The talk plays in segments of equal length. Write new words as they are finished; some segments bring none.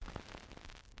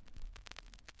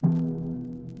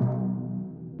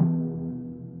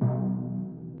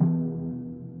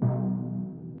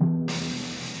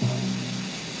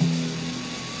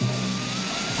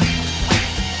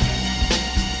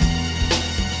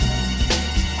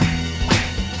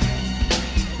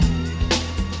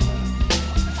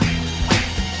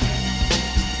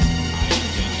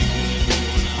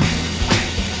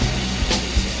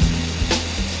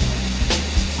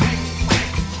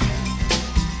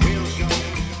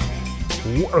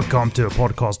Welcome to a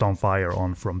podcast on fire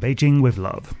on From Beijing With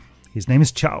Love. His name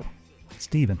is Chow,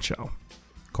 Stephen Chow,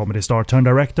 comedy star turned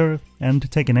director,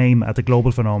 and taking aim at the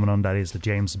global phenomenon that is the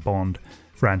James Bond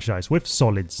franchise with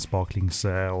solid sprinklings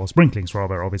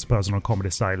of his personal comedy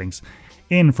stylings.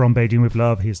 In From Beijing With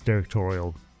Love, his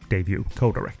directorial debut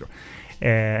co-director,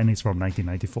 and it's from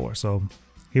 1994. So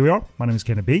here we are. My name is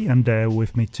Kenny B, and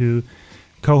with me to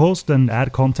co-host and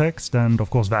add context and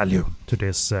of course value to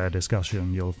this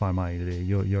discussion, you're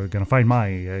gonna find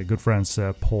my good friends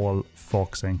Paul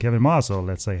Fox and Kevin Ma. So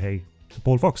let's say hey to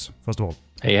Paul Fox first of all.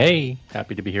 Hey,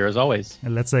 happy to be here as always.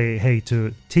 And let's say hey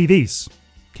to TV's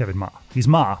Kevin Ma. He's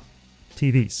Ma.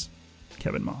 TV's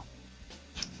Kevin Ma.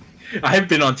 I haven't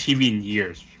been on TV in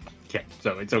years, okay,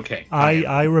 so it's okay.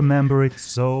 I remember it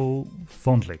so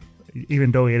fondly,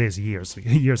 even though it is years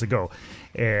ago,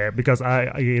 because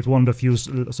it's one of the few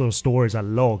sort of stories I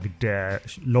logged.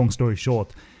 Long story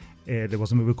short, there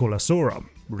was a movie called Asura,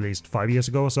 released 5 years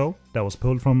ago or so, that was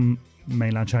pulled from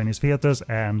mainland Chinese theaters,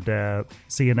 and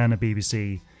CNN and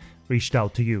BBC reached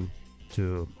out to you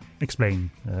to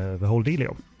explain the whole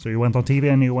dealio. So you went on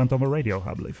TV and you went on the radio,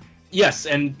 I believe. Yes,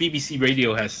 and BBC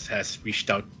Radio has reached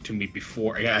out to me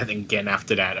before, I think again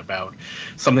after that, about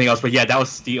something else. But yeah, that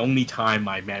was the only time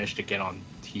I managed to get on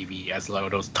TV as one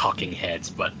of those talking heads,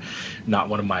 but not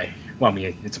one of my, well, I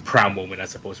mean, it's a proud moment, I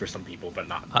suppose, for some people, but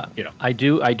not, you know. I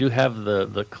do have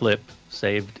the clip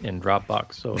saved in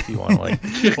Dropbox, so if you want to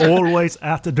like... Always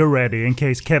at the ready in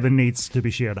case Kevin needs to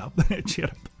be cheered up.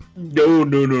 Cheered up. No.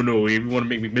 If you want to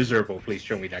make me miserable, please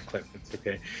show me that clip. It's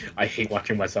okay. I hate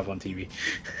watching myself on TV.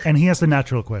 And here's the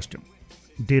natural question.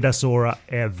 Did Asura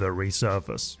ever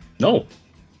resurface? No,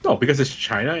 because it's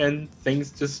China and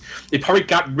things just... It probably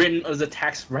got written as a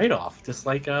tax write-off. Just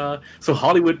like... So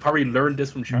Hollywood probably learned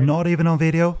this from China. Not even on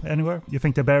video anywhere? You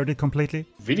think they buried it completely?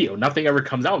 Video. Nothing ever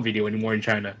comes out on video anymore in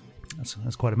China.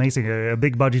 That's quite amazing. A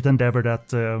big budget endeavor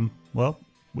that, well,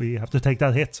 we have to take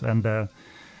that hit and...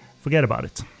 forget about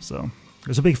it. So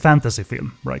it's a big fantasy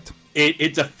film, right?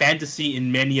 It's a fantasy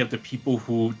in many of the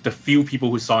few people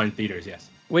who saw it in theaters, yes.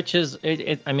 Which is,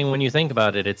 I mean, when you think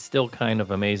about it, it's still kind of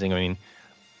amazing. I mean,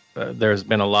 there's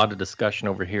been a lot of discussion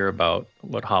over here about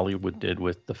what Hollywood did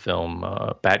with the film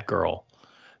Batgirl,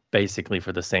 basically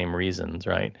for the same reasons,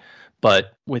 right?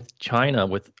 But with China,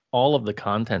 with all of the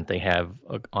content they have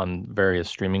on various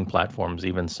streaming platforms,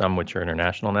 even some which are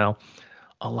international now,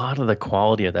 a lot of the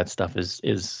quality of that stuff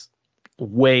is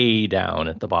way down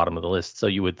at the bottom of the list. So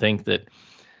you would think that,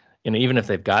 you know, even if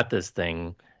they've got this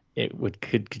thing, it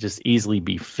could just easily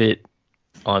be fit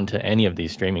onto any of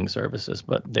these streaming services,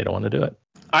 but they don't want to do it.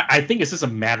 I think it's just a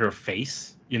matter of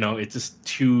face. You know, it's just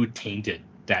too tainted,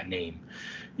 that name.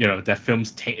 You know, that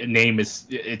film's name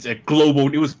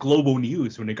it was global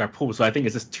news when it got pulled. So I think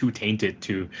it's just too tainted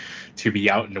to be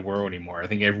out in the world anymore. I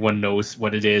think everyone knows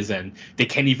what it is, and they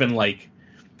can't even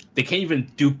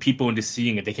dupe people into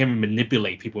seeing it. They can't even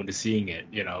manipulate people into seeing it,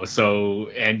 you know. So,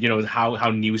 and you know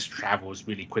how news travels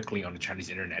really quickly on the Chinese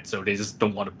internet. So they just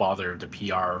don't want to bother the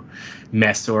PR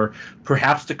mess, or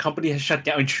perhaps the company has shut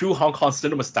down. In true Hong Kong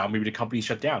cinema style, maybe the company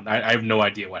shut down. I have no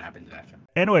idea what happened to that film.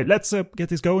 Anyway, let's get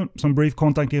this going. Some brief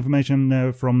contact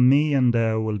information from me, and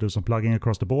we'll do some plugging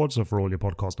across the board. So for all your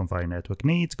Podcast on Fire network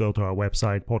needs, go to our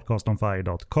website,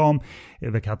 podcastonfire.com.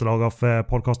 The catalog of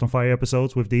Podcast on Fire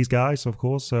episodes with these guys, of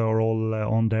course, are all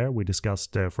on there. We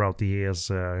discussed throughout the years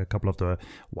a couple of the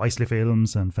Wisely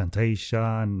films and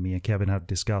Fantasia, and me and Kevin have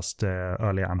discussed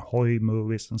earlier Anhui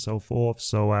movies and so forth.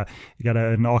 So you got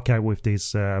an archive with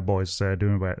these boys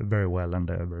doing very well, and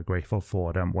very grateful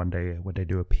for them when they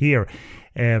do appear.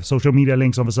 Social media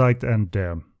links on the site and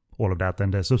all of that,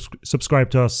 and subscribe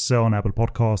to us on Apple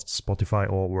Podcasts,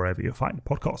 Spotify, or wherever you find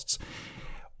podcasts.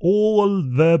 All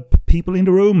the people in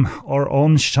the room are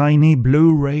on shiny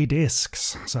Blu-ray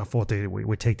discs, so I thought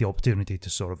we take the opportunity to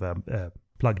sort of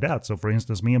plug that. So for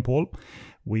instance, me and Paul,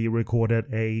 we recorded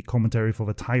a commentary for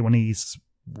the Taiwanese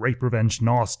rape revenge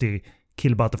nasty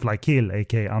Kill Butterfly Kill,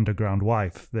 aka Underground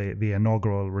Wife, the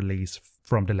inaugural release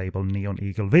from the label Neon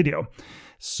Eagle Video.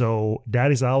 So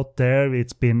that is out there.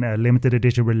 It's been a limited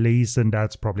edition release, and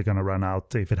that's probably going to run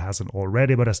out if it hasn't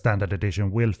already, but a standard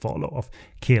edition will follow of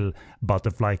Kill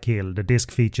Butterfly Kill. The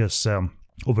disc features,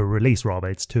 over release rather,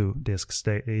 it's 2 discs.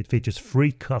 It features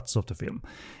 3 cuts of the film.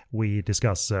 We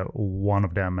discuss one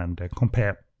of them and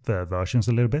compare the versions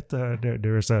a little bit.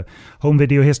 There is a home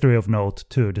video history of note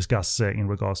to discuss in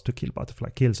regards to Kill Butterfly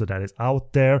Kill, so that is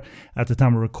out there. At the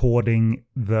time of recording,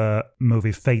 the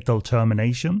movie Fatal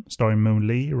Termination, starring Moon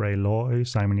Lee, Ray Loy,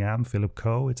 Simon Yam, Philip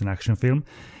Ko. It's an action film.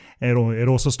 It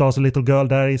also stars a little girl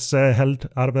that is held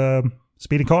out of a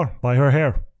speeding car by her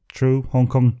hair. True Hong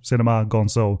Kong cinema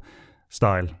gonzo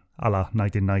style, a la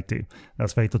 1990.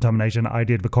 That's Fatal Termination. I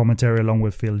did the commentary along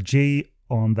with Phil G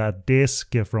on that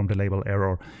disc from the label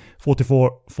Error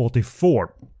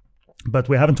 4444. But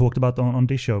we haven't talked about on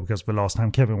this show because the last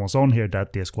time Kevin was on here,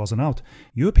 that disc wasn't out.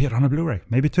 You appeared on a Blu-ray,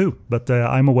 maybe two, but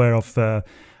I'm aware of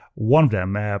one of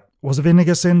them. Was a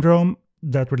Vinegar Syndrome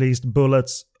that released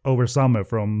Bullets Over Summer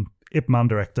from Ip Man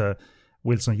director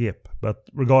Wilson Yip. But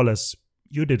regardless,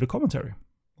 you did the commentary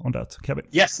on that, Kevin.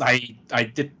 Yes, I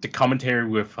did the commentary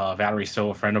with Valerie So,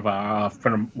 a friend of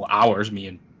ours, me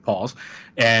and Paul's.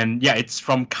 And yeah, it's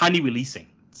from Kindly Releasing.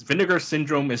 Vinegar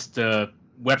Syndrome is the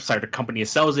website, the company that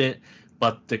sells it,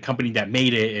 but the company that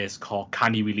made it is called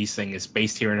Kindly Releasing. It's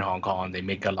based here in Hong Kong. They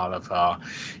make a lot of,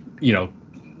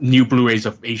 new Blu-rays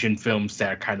of Asian films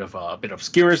that are kind of a bit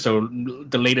obscure. So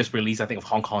the latest release, I think, of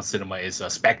Hong Kong cinema is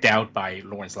Specked Out by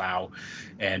Lawrence Lau,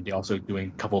 and they're also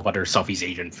doing a couple of other Southeast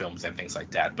Asian films and things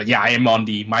like that. But yeah, I am on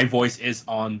my voice is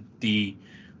on the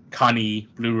Connie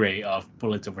Blu-ray of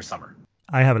Bullets Over Summer.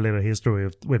 I have a little history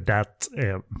with that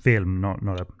film, not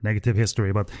a negative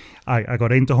history, but I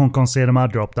got into Hong Kong cinema,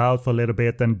 dropped out for a little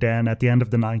bit, and then at the end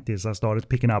of the 90s, I started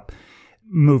picking up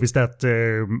movies that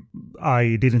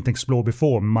I didn't explore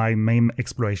before. My main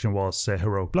exploration was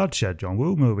Heroic Bloodshed, John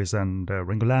Woo movies, and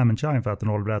Ringo Lam and Chow and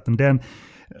all of that. And then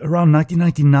around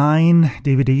 1999,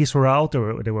 DVDs were out.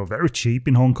 They were very cheap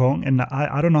in Hong Kong, and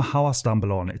I don't know how I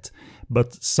stumbled on it,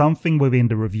 but something within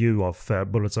the review of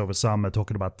Bullets Over Summer,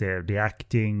 talking about the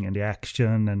acting and the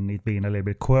action and it being a little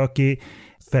bit quirky,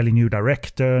 fairly new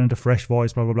director and the fresh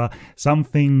voice, blah, blah, blah.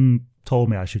 Something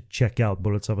told me I should check out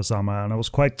Bullets Over Summer, and I was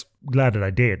quite glad that I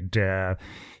did.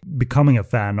 Becoming a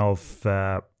fan of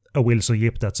a Wilson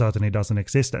Yip that certainly doesn't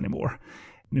exist anymore.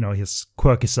 You know, his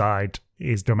quirky side,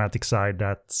 his dramatic side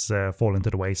that's fallen to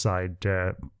the wayside,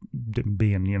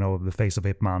 being, the face of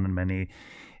Ip Man and many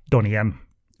Donnie Yen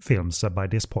films by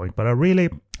this point. But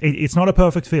it's not a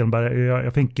perfect film, but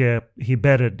I think he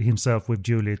bettered himself with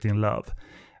Juliet in Love.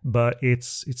 But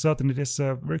it's certainly this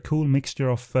very cool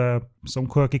mixture of some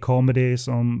quirky comedy,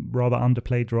 some rather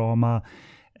underplayed drama,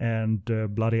 and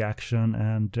bloody action,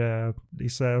 and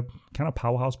these kind of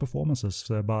powerhouse performances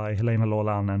by Helena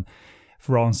Lolan and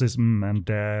Francis and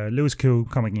Louis Koo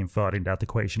coming in third in that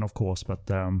equation, of course. But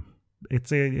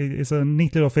it's a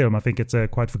neat little film. I think it's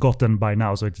quite forgotten by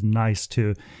now, so it's nice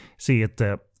to see it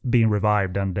being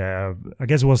revived. And I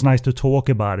guess it was nice to talk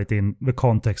about it in the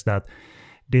context that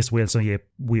this Wilson Yip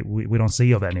we don't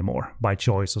see of anymore by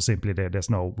choice, or simply there's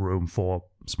no room for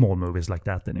small movies like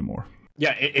that anymore.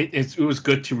 Yeah, it was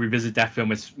good to revisit that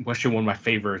film. It's actually one of my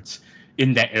favorites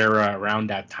in that era, around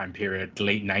that time period, the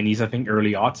late 90s, I think,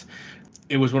 early aughts.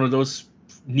 It was one of those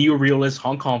neo-realist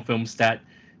Hong Kong films that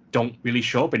don't really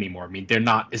show up anymore. I mean,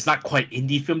 it's not quite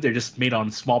indie film. They're just made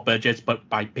on small budgets, but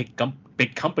by big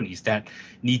companies that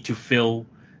need to fill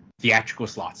theatrical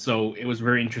slots. So it was a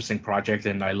very interesting project,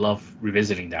 and I love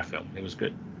revisiting that film. It was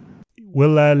good.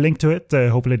 We'll link to it.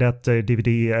 Hopefully that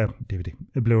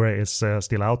Blu-ray is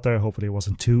still out there. Hopefully it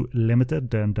wasn't too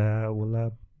limited, and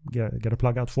we'll get a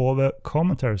plug out for the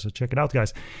commentary. So check it out,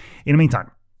 guys. In the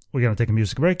meantime, we're going to take a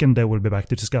music break, and we'll be back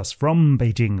to discuss From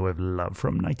Beijing With Love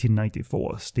from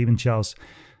 1994. Stephen Chow's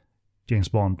James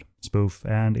Bond spoof,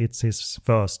 and it's his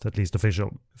first, at least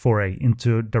official, foray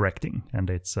into directing, and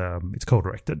it's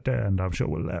co-directed, and I'm sure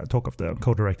we'll talk of the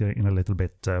co-director in a little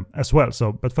bit as well.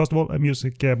 So, but first of all, a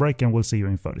music break, and we'll see you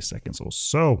in 30 seconds or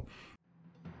so.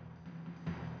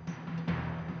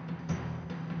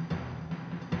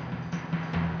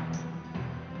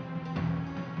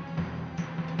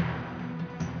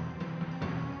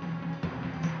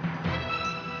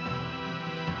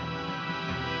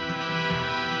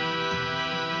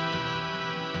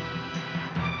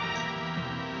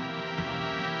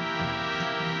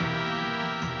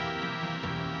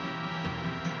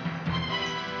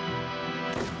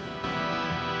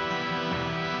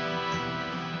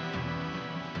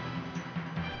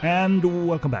 And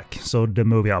welcome back. So the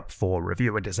movie up for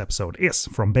review in this episode is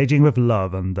From Beijing With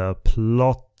Love, and the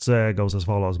plot goes as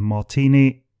follows.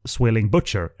 Martini swilling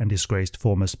butcher and disgraced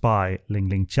former spy Ling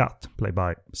Ling Chat, played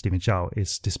by Stephen Chow,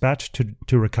 is dispatched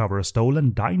to recover a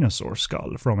stolen dinosaur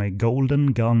skull from a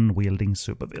golden gun-wielding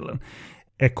supervillain.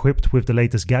 Equipped with the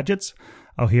latest gadgets,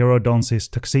 our hero dons his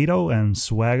tuxedo and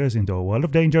swaggers into a world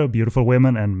of danger, beautiful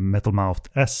women, and metal-mouthed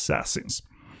assassins.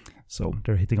 So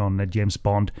they're hitting on James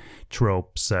Bond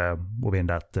tropes within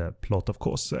that plot, of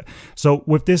course. So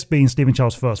with this being Stephen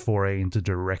Chow's first foray into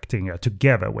directing,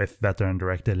 together with veteran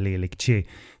director Lee Lik-chi,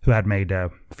 who had made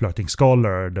Flirting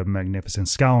Scholar, The Magnificent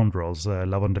Scoundrels,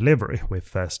 Love on Delivery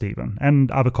with Stephen,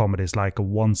 and other comedies like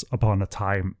Once Upon a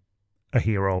Time, A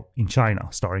Hero in China,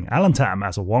 starring Alan Tam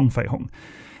as Wang Fei-hung.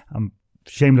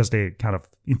 shamelessly kind of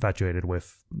infatuated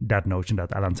with that notion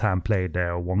that Alan Tam played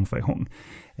Wong Fei-hung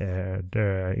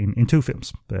in 2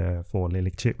 films for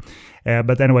Lilik Chi.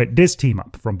 But anyway, this team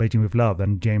up From Beijing With Love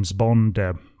and James Bond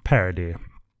parody,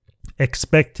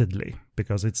 expectedly,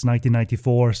 because it's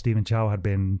 1994, Stephen Chow had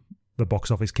been the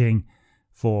box office king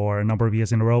for a number of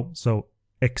years in a row, so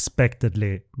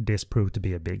expectedly this proved to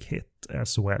be a big hit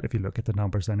as well, if you look at the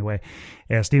numbers anyway.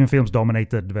 Steven Films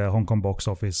dominated the Hong Kong box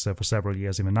office for several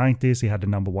years in the 90s. He had the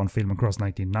number 1 film across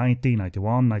 1990,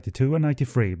 91, 92 and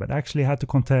 93, but actually had to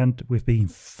contend with being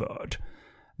 3rd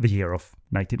the year of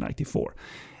 1994.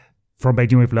 From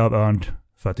Beijing With Love earned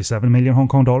 37 million Hong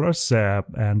Kong dollars,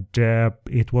 and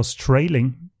it was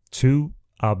trailing 2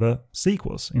 other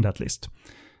sequels in that list.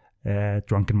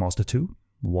 Drunken Master 2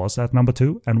 was at number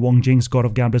 2, and Wong Jing's God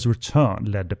of Gamblers Return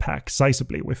led the pack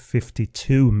sizably with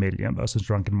 52 million versus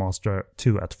Drunken Master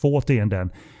 2 at 40, and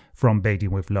then From Beijing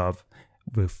With Love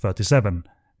with 37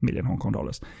 million Hong Kong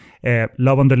dollars.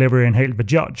 Love on Delivery and Hail the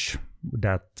Judge,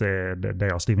 that they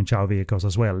are Stephen Chow vehicles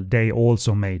as well. They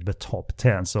also made the top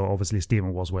 10, so obviously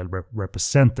Stephen was well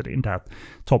represented in that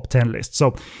top 10 list.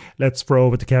 So let's throw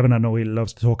over to Kevin. I know he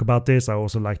loves to talk about this. I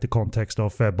also like the context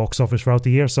of box office throughout the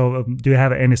year. So do you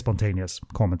have any spontaneous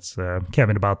comments,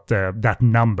 Kevin, about that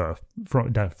number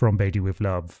from Beijing With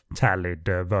Love tallied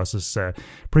versus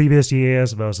previous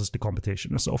years versus the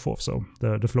competition and so forth? So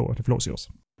the floor is yours.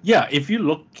 Yeah, if you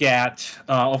look at,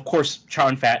 of course, Chow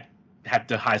and Fat had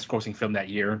the highest grossing film that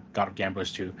year, God of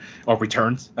Gamblers 2, or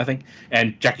Returns, I think,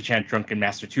 and Jackie Chan Drunken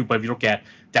Master 2. But if you look at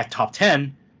that top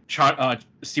 10,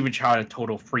 Stephen Chow had a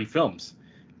total of 3 films.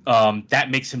 That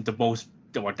makes him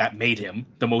that made him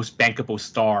the most bankable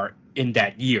star in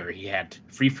that year. He had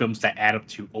 3 films that add up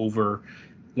to over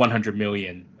 100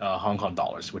 million Hong Kong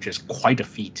dollars, which is quite a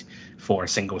feat for a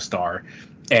single star.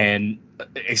 And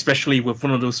especially with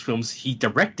one of those films he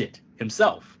directed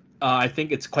himself. I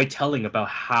think it's quite telling about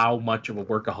how much of a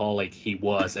workaholic he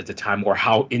was at the time, or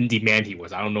how in demand he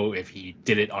was. I don't know if he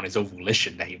did it on his own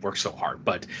volition that he worked so hard,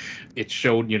 but it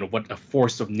showed, what a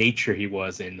force of nature he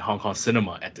was in Hong Kong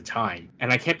cinema at the time.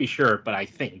 And I can't be sure, but I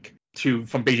think From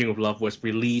Beijing With Love was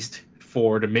released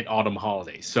for the Mid-Autumn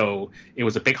holiday. So it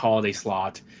was a big holiday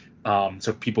slot.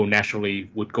 So people naturally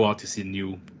would go out to see the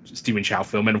new Stephen Chow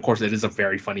film. And of course, it is a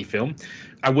very funny film.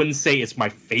 I wouldn't say it's my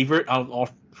favorite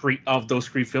of those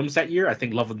 3 films that year. I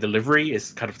think Love and Delivery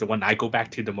is kind of the one I go back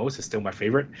to the most. It's still my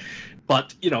favorite.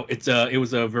 But, it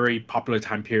was a very popular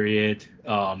time period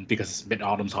because it's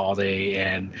Mid-Autumn's holiday.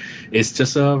 And it's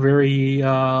just a very,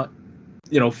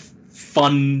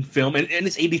 fun film. And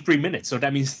it's 83 minutes. So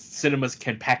that means cinemas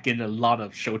can pack in a lot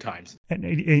of showtimes. And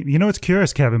it's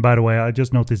curious, Kevin, by the way, I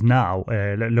just noticed now,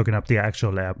 looking up the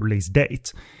actual release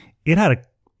date, it had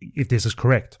if this is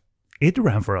correct, it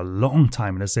ran for a long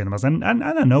time in the cinemas. And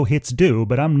I know hits do,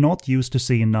 but I'm not used to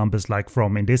seeing numbers like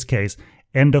from, in this case,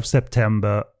 end of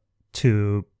September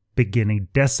to beginning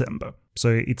December. So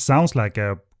it sounds like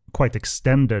a quite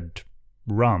extended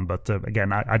run, but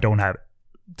again, I don't have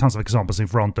tons of examples in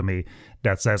front of me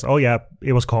that says, oh yeah,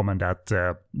 it was common that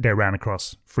they ran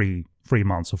across 3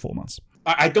 months or 4 months.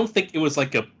 I don't think it was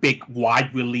like a big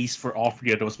wide release for all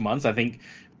 3 of those months. I think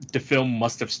the film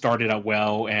must have started out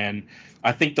well, and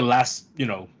I think the last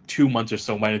 2 months or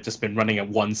so might have just been running at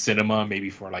one cinema, maybe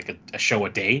for like a show a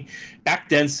day. Back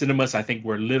then, cinemas I think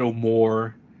were a little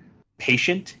more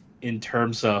patient in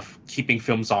terms of keeping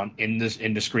films on in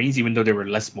the screens, even though there were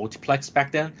less multiplex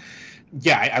back then.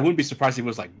 Yeah, I wouldn't be surprised if it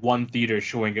was like one theater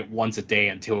showing it once a day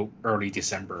until early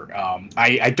December.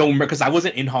 I don't remember, because I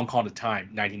wasn't in Hong Kong at the time,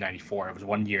 1994. It was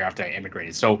 1 year after I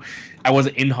immigrated. So I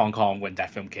wasn't in Hong Kong when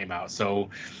that film came out. So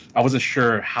I wasn't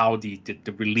sure how the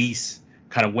release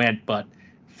kind of went. But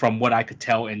from what I could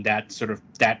tell in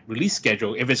that release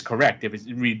schedule, if it's correct, if it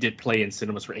really did play in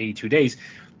cinemas for 82 days,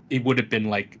 it would have been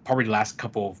like probably the last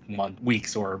couple of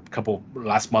weeks or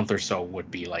last month or so would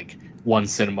be like one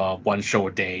cinema, one show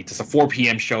a day, just a 4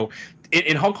 p.m. show.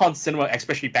 In Hong Kong cinema,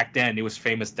 especially back then, it was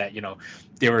famous that,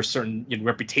 there were certain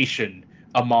reputation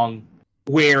among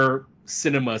where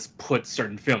cinemas put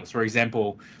certain films. For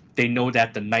example, they know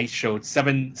that the night show,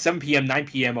 7 p.m., 9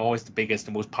 p.m. are always the biggest,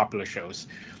 the most popular shows.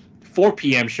 4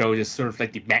 p.m. shows is sort of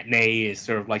like the matinee, is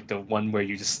sort of like the one where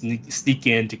you just sneak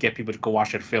in to get people to go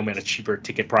watch a film at a cheaper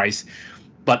ticket price.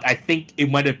 But I think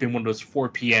it might have been one of those 4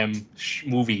 p.m.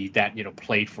 movie that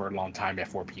played for a long time at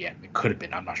 4 p.m. It could have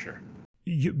been. I'm not sure.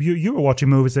 You were watching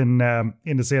movies in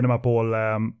the cinema,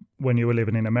 Paul, when you were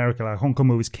living in America. Like Hong Kong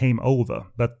movies came over,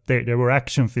 but they were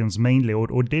action films mainly,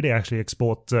 or did they actually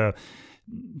export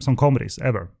some comedies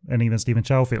ever, and even Stephen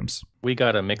Chow films? We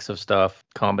got a mix of stuff,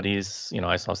 comedies.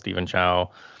 I saw Stephen Chow.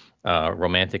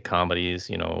 romantic comedies,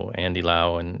 Andy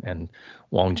Lau and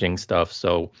Wong Jing stuff.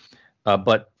 So,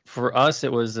 but for us,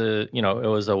 it was a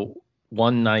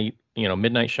one night,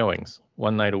 midnight showings,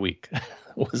 one night a week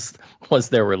was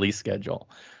their release schedule.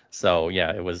 So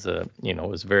yeah, it was it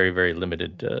was very, very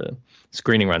limited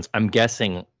screening runs. I'm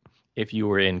guessing if you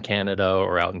were in Canada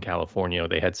or out in California,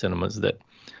 they had cinemas that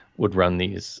would run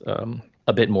these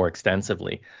a bit more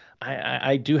extensively.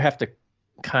 I do have to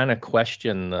kind of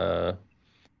question the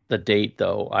date,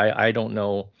 though. I don't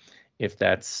know if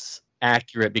that's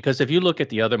accurate, because if you look at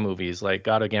the other movies, like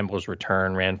God of Gambler's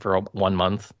Return ran for 1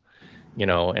 month,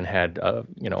 and had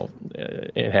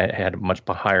it had a much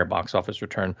higher box office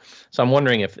return. So I'm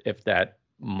wondering if that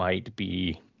might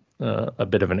be a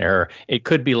bit of an error. It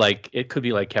could be like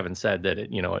Kevin said, that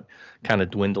it kind of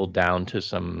dwindled down to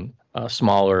some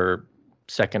smaller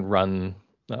second run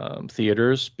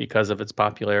theaters because of its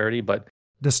popularity. But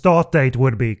the start date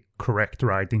would be correct,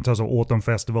 right, in terms of Autumn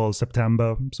Festival,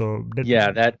 September. So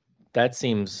that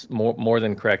seems more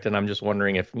than correct. And I'm just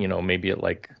wondering if maybe it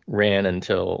like ran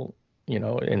until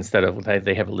instead of,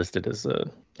 they have it listed as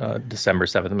December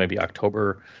 7th, maybe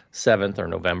October 7th or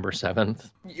November 7th.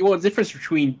 Well, the difference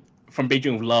between From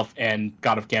Beijing With Love and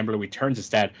God of Gambler Returns is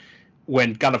that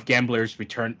when God of Gambler's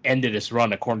Return ended its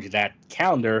run according to that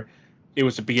calendar, it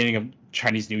was the beginning of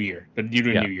Chinese New Year, the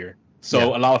Lunar New Year.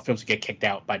 So a lot of films get kicked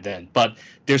out by then. But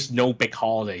there's no big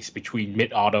holidays between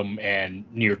Mid-Autumn and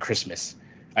near Christmas,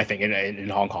 I think, in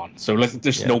Hong Kong. So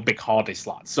there's no big holiday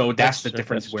slot. So that's the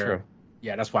difference where... True.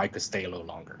 Yeah, that's why I could stay a little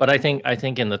longer. But I think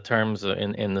in the terms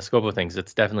in the scope of things,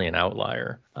 it's definitely an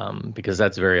outlier, because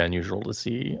that's very unusual to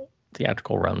see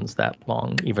theatrical runs that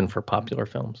long, even for popular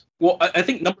films. Well, I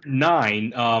think number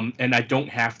 9, and I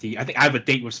think I have a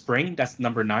date with Spring. That's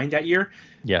number 9 that year.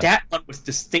 Yeah, that one was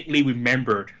distinctly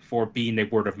remembered for being a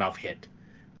word of mouth hit.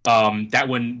 That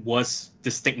one was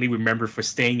distinctly remembered for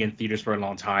staying in theaters for a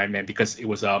long time, and because it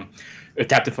was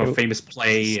adapted from a famous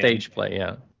play, play.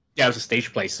 Yeah, it was a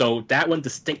stage play. So that one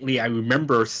distinctly, I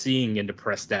remember seeing in the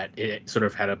press that it sort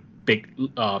of had a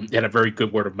had a very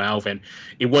good word of mouth, and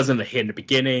it wasn't a hit in the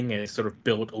beginning, and it sort of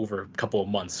built over a couple of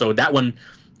months. So that one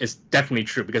is definitely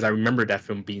true, because I remember that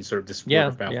film being sort of this word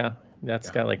of mouth. Yeah, that's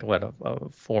got like a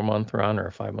 4-month run or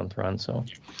a 5-month run. So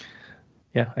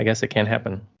yeah, I guess it can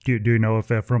happen. Do you know if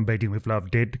From Beijing With Love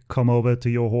did come over to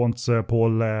your haunts,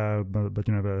 Paul, but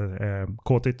you never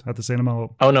caught it at the cinema?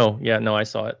 Oh no, I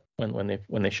saw it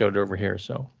when they showed it over here.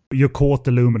 So you caught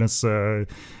the luminous,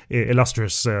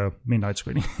 illustrious midnight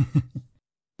screening.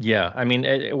 Yeah, I mean,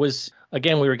 it was,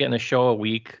 again, we were getting a show a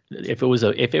week. If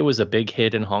it was a big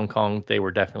hit in Hong Kong, they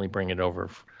were definitely bringing it over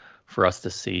for us to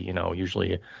see.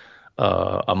 Usually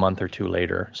a month or two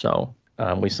later. So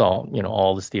we saw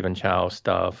all the Stephen Chow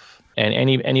stuff, and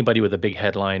anybody with a big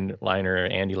headliner,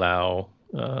 Andy Lau,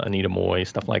 Anita Moy,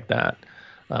 stuff like that.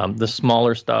 The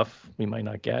smaller stuff we might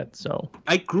not get. So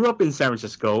I grew up in San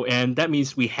Francisco, and that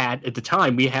means at the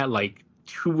time we had like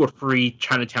 2 or 3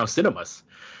 Chinatown cinemas.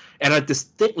 And I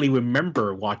distinctly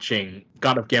remember watching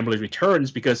God of Gambler's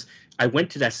Returns, because I went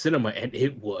to that cinema and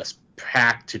it was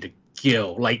packed to the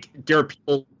gill. Like, there are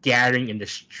people gathering in the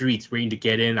streets waiting to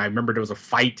get in. I remember there was a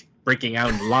fight breaking out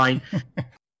in the line.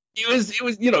 It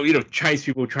was Chinese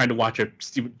people trying to watch a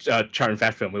Chow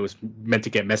Yun-fat film. It was meant to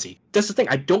get messy. That's the thing.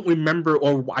 I don't remember,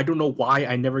 or I don't know why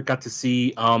I never got to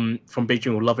see From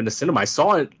Beijing With Love in the cinema. I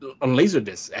saw it on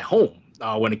Laserdisc at home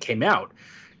when it came out.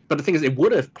 But the thing is, it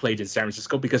would have played in San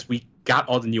Francisco because we got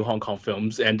all the new Hong Kong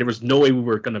films, and there was no way we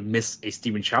were going to miss a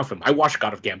Stephen Chow film. I watched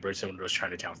God of Gamblers in those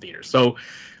Chinatown theaters. So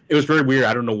it was very weird.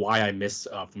 I don't know why I missed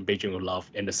From Beijing With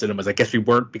Love in the cinemas. I guess we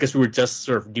weren't, because we were just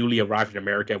sort of newly arrived in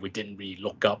America. We didn't really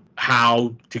look up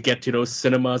how to get to those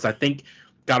cinemas. I think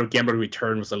God of Gambler's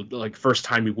Return was the first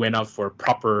time we went out for a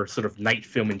proper sort of night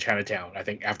film in Chinatown, I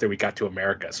think, after we got to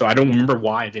America. So I don't remember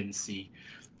why I didn't see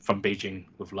From Beijing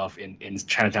With Love in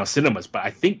Chinatown cinemas, but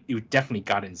I think you definitely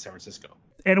got it in San Francisco.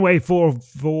 Anyway, for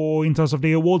in terms of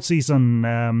the award season,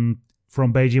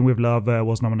 From Beijing With Love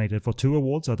was nominated for 2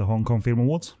 awards at the Hong Kong Film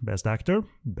Awards: Best Actor,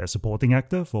 Best Supporting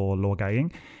Actor for Luo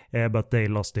Gai-ying, but it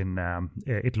lost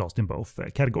in both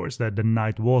categories. The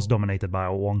night was dominated by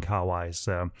Wong Kar-wai's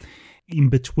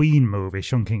in-between movie,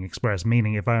 Chungking Express,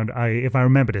 meaning, if I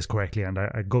remember this correctly, and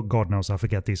God knows I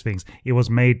forget these things, it was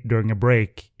made during a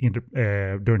break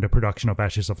during the production of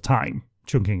Ashes of Time,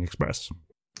 Chungking Express.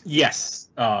 Yes,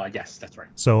 that's right.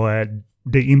 So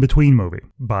the in-between movie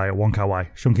by Wong Kar-wai,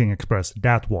 Chungking Express,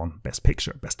 that won Best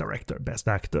Picture, Best Director, Best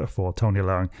Actor for Tony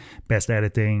Leung. Best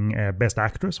Editing, Best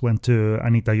Actress went to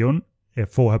Anita Yuen.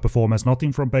 for her performance, not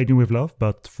in From Beijing With Love,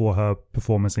 but for her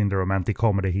performance in the romantic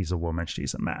comedy He's a Woman,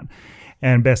 She's a Man.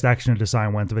 And Best Action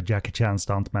Design went to the Jackie Chan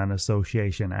Stuntman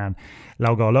Association and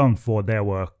Lau Ga-Leung for their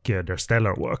work, their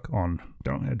stellar work on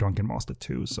Drunken Master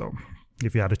 2. So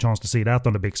if you had a chance to see that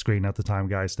on the big screen at the time,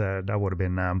 guys, that would have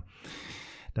been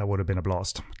a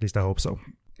blast. At least I hope so.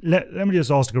 Let me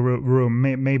just ask a room.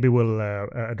 Maybe we'll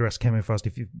address Kevin first.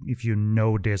 If you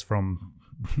know this from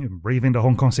breathing the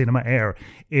Hong Kong cinema air,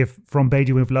 if From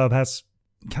Beijing With Love has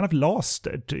kind of lost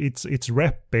its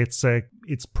rep.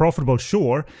 It's profitable,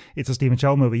 sure. It's a Stephen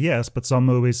Chow movie, yes, but some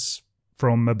movies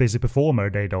from a busy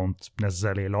performer, they don't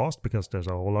necessarily last because there's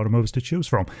a whole lot of movies to choose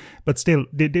from. But still,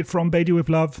 did From Beijing With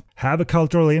Love have a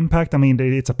cultural impact? I mean,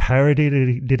 it's a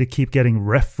parody. Did it keep getting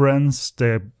referenced?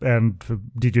 And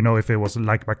did you know if it was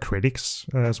liked by critics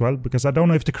as well? Because I don't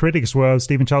know if the critics were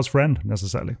Stephen Chow's friend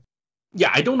necessarily. Yeah,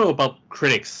 I don't know about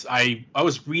critics. I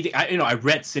was reading, I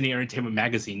read Cine Entertainment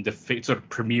Magazine, the sort of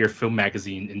premier film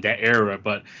magazine in that era,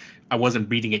 but I wasn't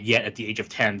reading it yet at the age of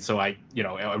 10. So I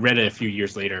read it a few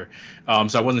years later.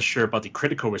 So I wasn't sure about the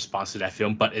critical response to that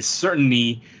film, but it's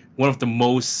certainly one of the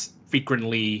most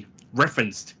frequently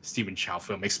referenced Stephen Chow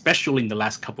film, especially in the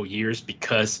last couple of years,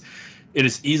 because it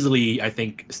is easily, I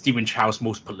think, Stephen Chow's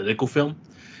most political film.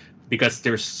 Because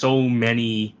there's so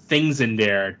many things in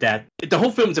there that the whole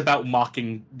film is about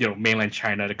mocking, mainland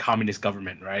China, the communist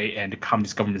government, right, and the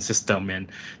communist government system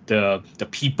and the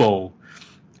people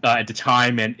at the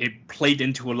time, and it played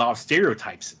into a lot of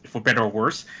stereotypes, for better or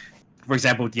worse. For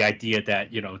example, the idea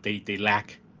that they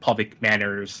lack public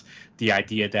manners, the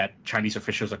idea that Chinese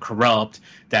officials are corrupt,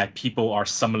 that people are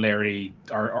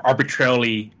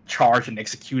arbitrarily charged and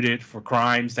executed for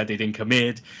crimes that they didn't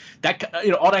commit. That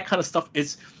all that kind of stuff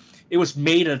is. It was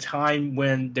made at a time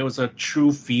when there was a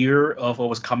true fear of what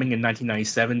was coming in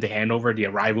 1997, the handover, the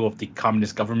arrival of the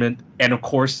communist government. And of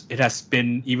course, it has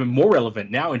been even more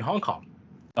relevant now in Hong Kong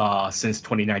since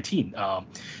 2019.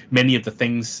 Many of the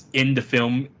things in the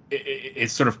film, it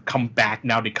sort of come back.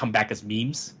 Now they come back as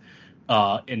memes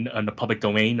in the public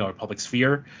domain or public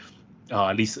sphere,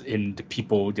 at least in the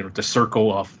people, the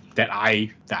circle of that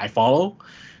I follow.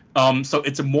 So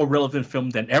it's a more relevant film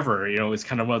than ever. It's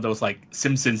kind of one of those like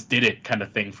Simpsons did it kind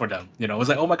of thing for them. It was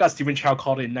like, oh my God, Stephen Chow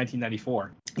called it in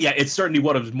 1994. Yeah, it's certainly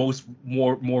one of the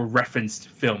more referenced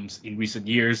films in recent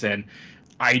years, and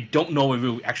I don't know if it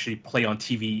will actually play on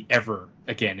TV ever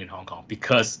again in Hong Kong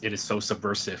because it is so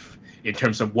subversive in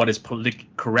terms of what is politically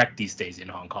correct these days in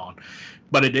Hong Kong.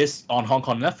 But it is on Hong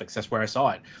Kong Netflix. That's where I saw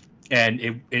it, and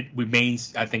it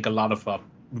remains, I think,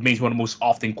 remains one of the most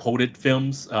often quoted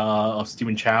films of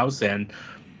Stephen Chow's, and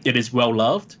it is well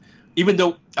loved. Even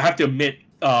though I have to admit,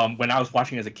 when I was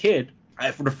watching as a kid,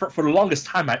 for the longest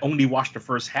time I only watched the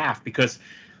first half because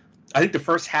I think the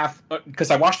first half, because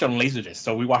I watched it on Laserdisc,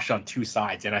 so we watched it on two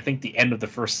sides, and I think the end of the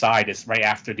first side is right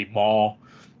after the mall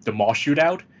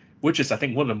shootout, which is I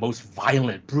think one of the most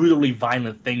brutally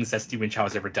violent things that Stephen Chow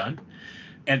has ever done.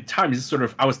 And at times,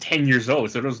 I was 10 years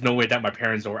old, so there was no way that my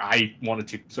parents or I wanted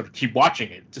to sort of keep watching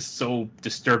it. Just so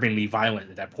disturbingly violent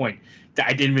at that point that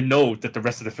I didn't even know that the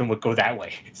rest of the film would go that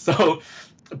way. So,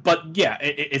 but yeah,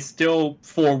 it's still,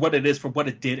 for what it is, for what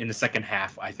it did in the second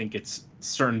half, I think it's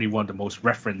certainly one of the most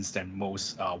referenced and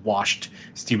most watched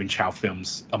Stephen Chow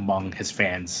films among his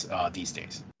fans these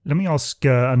days. Let me ask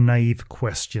a naive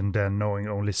question then, knowing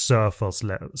only surface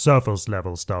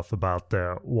level stuff about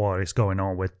what is going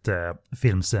on with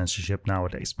film censorship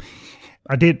nowadays.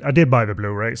 I did buy the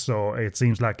Blu-ray, so it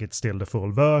seems like it's still the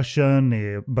full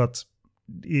version, but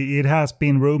it has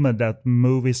been rumored that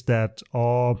movies that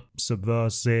are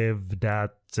subversive,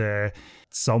 that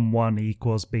someone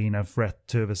equals being a threat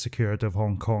to the security of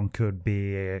Hong Kong could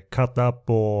be cut up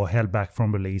or held back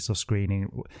from release or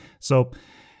screening. So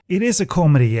it is a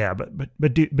comedy, yeah,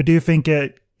 but do you think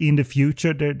in the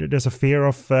future there's a fear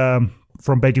of From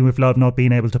Beijing With Love not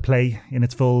being able to play in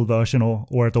its full version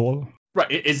or at all? Right,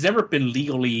 it's never been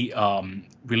legally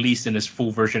released in its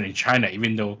full version in China,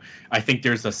 even though I think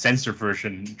there's a censored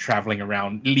version traveling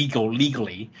around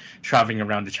legally traveling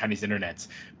around the Chinese internet.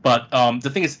 But the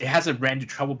thing is, it hasn't ran into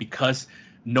trouble because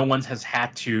no one has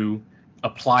had to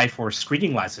apply for a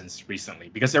screening license recently,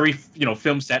 because every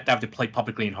films that have to play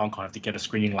publicly in Hong Kong have to get a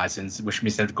screening license, which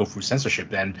means they have to go through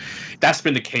censorship, and that's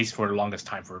been the case for the longest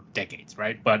time, for decades,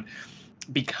 right? But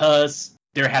because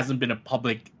there hasn't been a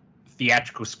public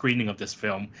theatrical screening of this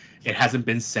film, it hasn't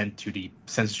been sent to the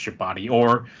censorship body,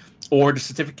 or the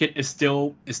certificate is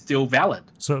still valid.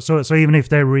 So even if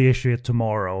they reissue it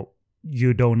tomorrow,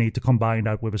 you don't need to combine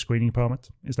that with a screening permit?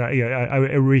 Is that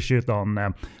I reissue it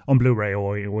on Blu-ray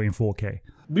or in 4K?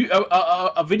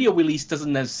 A video release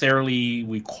doesn't necessarily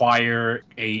require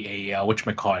a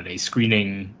whatchamacallit, a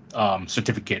screening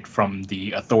certificate from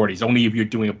the authorities. Only if you're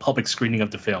doing a public screening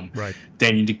of the film, Right.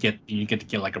 then you get to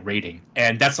get like a rating,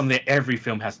 and that's something that every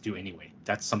film has to do anyway.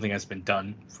 That's something that's been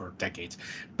done for decades.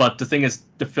 But the thing is,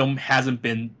 the film hasn't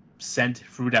been sent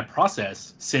through that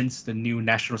process since the new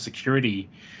national security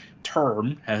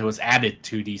term was added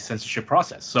to the censorship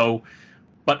process. So,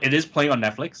 but it is playing on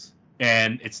Netflix,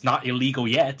 and it's not illegal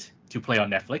yet to play on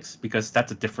Netflix because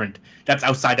that's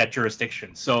outside that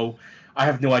jurisdiction. So I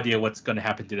have no idea what's going to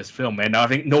happen to this film, and I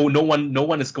think no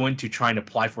one is going to try and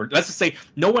apply for it. Let's just say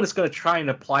no one is going to try and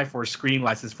apply for a screen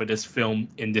license for this film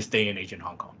in this day and age in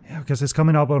Hong Kong. Yeah, because it's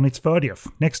coming up on its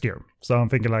 30th next year. So I'm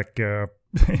thinking like,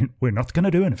 we're not going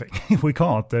to do anything if we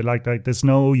can't. Like there's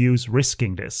no use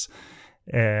risking this.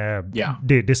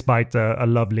 Despite a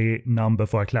lovely number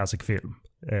for a classic film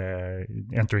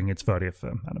entering its 30th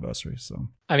anniversary. So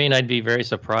I mean, I'd be very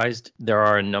surprised. There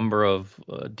are a number of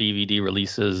DVD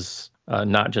releases,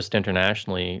 not just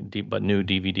internationally, but new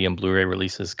DVD and Blu-ray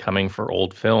releases coming for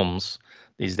old films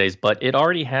these days. But it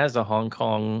already has a Hong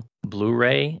Kong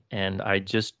Blu-ray, and I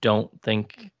just don't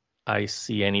think I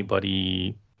see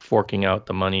anybody forking out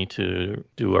the money to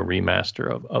do a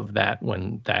remaster of that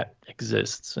when that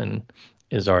exists and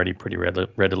is already pretty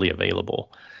readily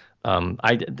available.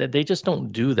 They just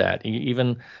don't do that.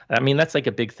 Even, I mean, that's like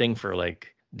a big thing for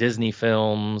like Disney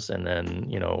films, and then,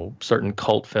 you know, certain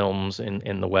cult films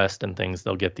in the West and things.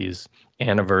 They'll get these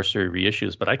anniversary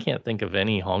reissues, but I can't think of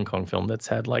any Hong Kong film that's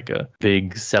had like a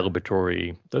big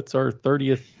celebratory, that's our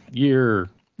 30th year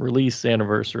release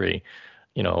anniversary,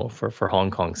 you know, for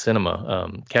Hong Kong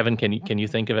cinema. Kevin, can you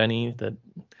think of any that?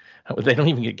 They don't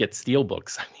even get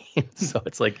steelbooks. I mean, so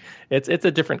it's like it's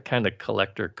a different kind of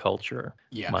collector culture.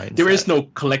 Yeah, mindset. There is no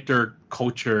collector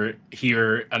culture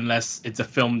here unless it's a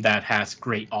film that has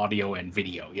great audio and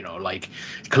video. You know, like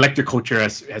collector culture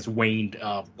has waned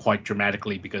quite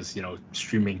dramatically because, you know,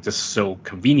 streaming is just so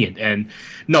convenient. And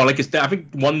no, like I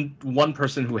think one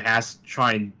person who has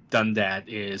tried and done that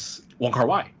is Wong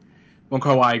Kar-wai. Wong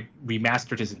Kar-wai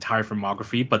remastered his entire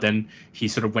filmography, but then he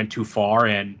sort of went too far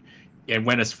and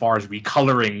went as far as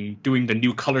recoloring, doing the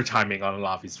new color timing on a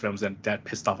lot of his films, and that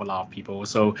pissed off a lot of people.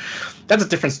 So that's a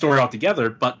different story altogether.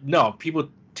 But no, people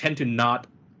tend to not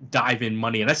dive in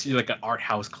money unless you're like an art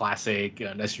house classic,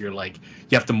 unless you're like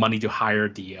you have the money to hire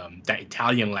the that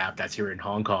Italian lab that's here in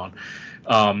Hong Kong,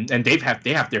 and they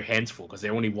have their hands full because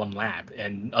they're only one lab,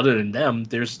 and other than them,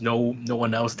 there's no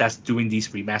one else that's doing these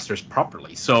remasters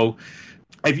properly. So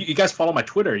if you guys follow my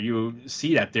Twitter, you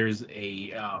see that there's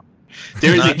a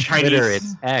Chinese Twitter,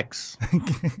 it's X.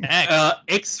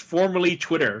 X formerly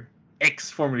Twitter,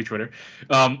 X-Force,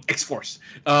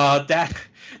 that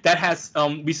has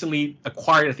recently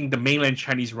acquired, I think, the mainland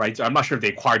Chinese rights. I'm not sure if they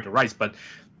acquired the rights, but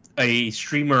a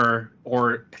streamer,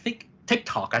 or I think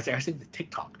TikTok. I think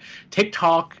the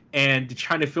TikTok and the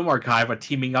China Film Archive are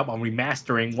teaming up on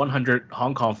remastering 100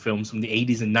 Hong Kong films from the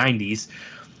 80s and 90s,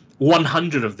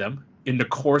 100 of them in the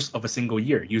course of a single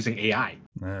year using AI.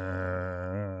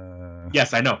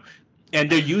 Yes, I know. And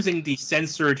they're using the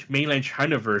censored mainland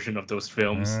China version of those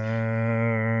films.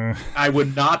 I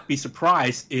would not be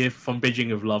surprised if From Beijing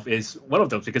With Love is one of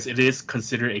those, because it is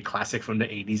considered a classic from the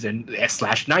 80s and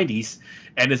 /90s,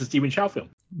 and it's a Stephen Chow film.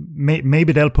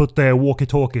 Maybe they'll put their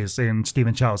walkie-talkies in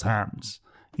Stephen Chow's hands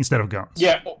instead of guns.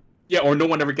 Yeah, or no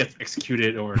one ever gets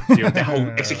executed, or the whole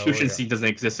execution scene doesn't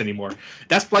exist anymore.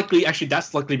 That's likely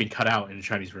been cut out in the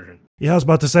Chinese version. Yeah, I was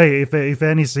about to say, if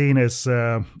any scene is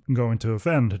going to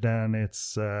offend, then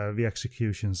it's the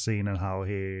execution scene and how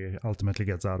he ultimately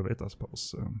gets out of it, I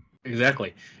suppose.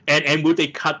 Exactly. And would they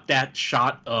cut that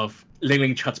shot of Ling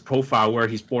Ling Chut's profile where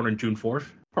he's born on June 4th?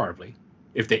 Probably.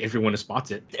 If everyone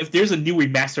spots it. If there's a new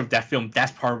remaster of that film,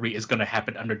 that's probably is going to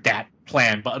happen under that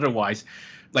plan. But otherwise,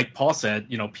 like Paul said,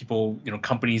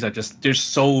 companies are just, there's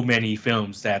so many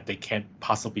films that they can't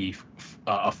possibly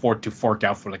afford to fork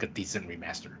out for like a decent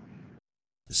remaster.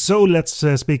 So let's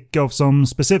speak of some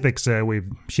specifics. We've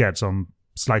shared some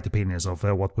slight opinions of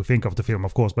what we think of the film,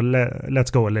 of course, but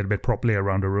let's go a little bit properly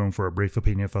around the room for a brief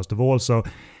opinion first of all. So,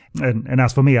 and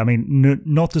as for me, I mean,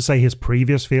 not to say his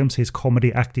previous films, his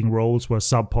comedy acting roles were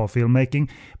subpar filmmaking,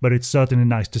 but it's certainly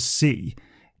nice to see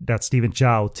that Stephen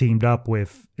Chow teamed up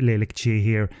with Lilik Chi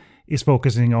here is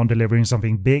focusing on delivering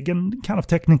something big and kind of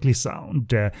technically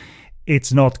sound.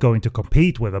 it's not going to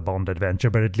compete with a Bond adventure,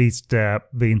 but at least the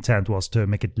intent was to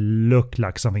make it look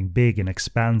like something big and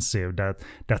expansive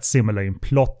that's similar in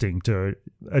plotting to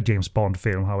a James Bond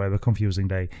film, however confusing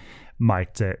they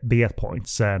might be at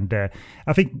points. And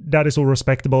I think that is all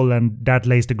respectable, and that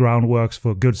lays the groundwork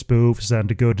for good spoofs and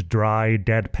a good dry,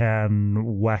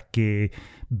 deadpan, wacky,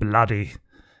 bloody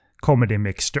comedy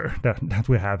mixture that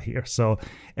we have here. So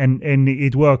and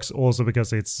it works also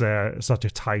because it's such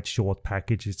a tight short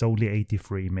package. It's only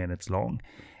 83 minutes long.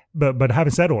 But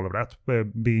having said all of that,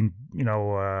 being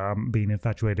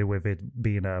infatuated with it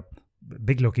being a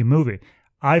big looking movie,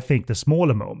 I think the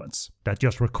smaller moments that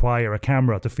just require a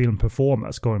camera to film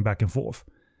performers going back and forth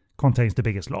contains the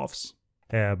biggest laughs.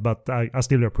 But I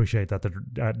still appreciate that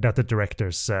the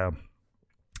directors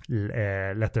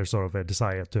let their sort of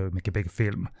desire to make a big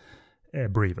film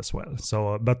breathe as well.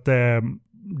 So, but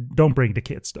don't bring the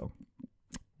kids though.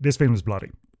 This film is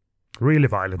bloody, really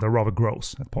violent, and rather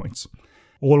gross at points.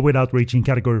 All without reaching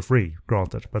category 3,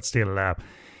 granted, but still.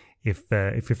 If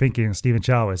you're thinking Stephen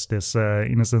Chow is this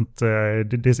innocent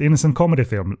comedy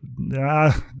film,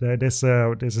 this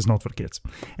is not for the kids.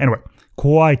 Anyway,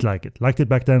 quite like it. Liked it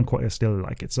back then, still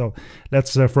like it. So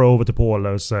let's throw over to Paul,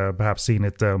 who's perhaps seen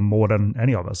it more than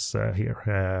any of us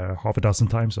here, half a dozen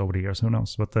times over the years, who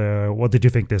knows. But what did you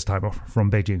think this time of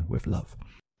From Beijing with Love?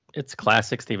 It's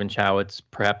classic Stephen Chow. It's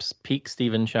perhaps peak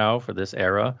Stephen Chow for this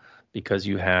era, because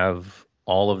you have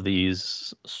all of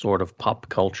these sort of pop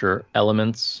culture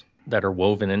elements that are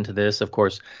woven into this. Of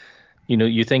course,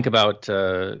 you think about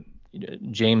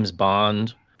James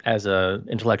Bond as a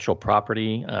intellectual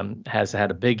property, has had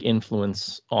a big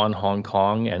influence on Hong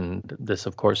Kong, and this,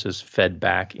 of course, is fed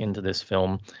back into this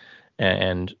film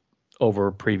and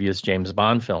over previous James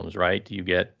Bond films, right? You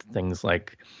get things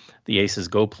like the Aces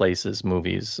Go Places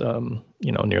movies,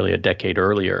 nearly a decade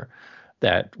earlier,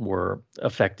 that were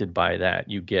affected by that.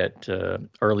 You get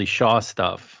early Shaw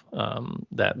stuff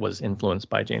that was influenced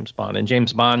by James Bond. And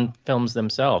James Bond films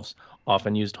themselves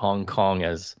often used Hong Kong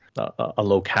as a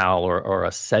locale or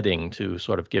a setting to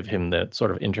sort of give him that sort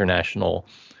of international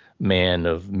man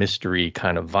of mystery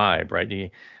kind of vibe,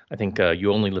 right? I think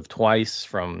You Only Live Twice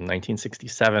from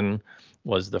 1967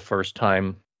 was the first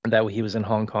time that he was in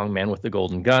Hong Kong. Man with the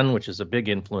Golden Gun, which is a big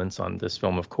influence on this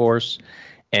film, of course,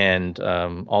 and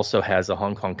also has a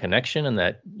Hong Kong connection, and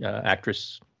that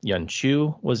actress Yun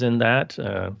Chu was in that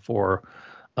for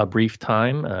a brief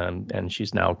time, and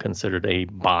she's now considered a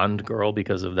Bond girl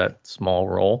because of that small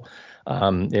role.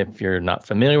 If you're not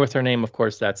familiar with her name, of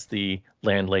course, that's the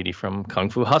landlady from Kung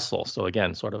Fu Hustle. So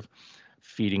again, sort of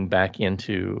feeding back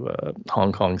into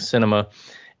Hong Kong cinema.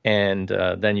 And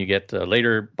then you get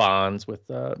later Bonds with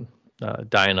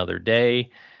Die Another Day.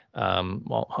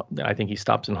 I think he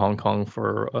stops in Hong Kong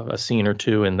for a scene or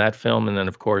two in that film. And then,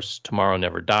 of course, Tomorrow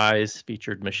Never Dies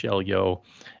featured Michelle Yeoh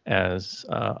as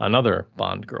another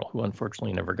Bond girl who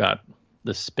unfortunately never got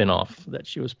the spin-off that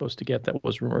she was supposed to get that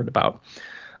was rumored about.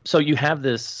 So you have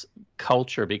this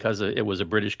culture because it was a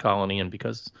British colony, and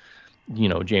because,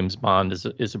 James Bond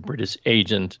is a British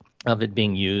agent, of it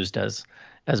being used as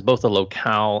both a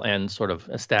locale and sort of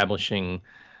establishing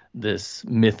this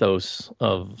mythos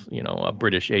of, a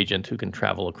British agent who can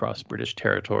travel across British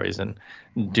territories and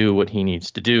do what he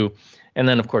needs to do. And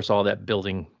then, of course, all that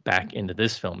building back into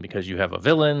this film, because you have a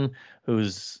villain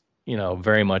who's,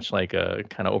 very much like a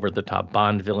kind of over-the-top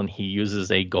Bond villain. He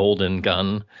uses a golden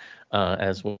gun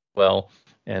as well,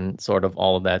 and sort of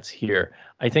all of that's here.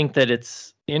 I think that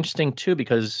it's interesting, too,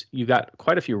 because you got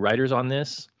quite a few writers on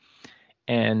this,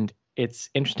 and it's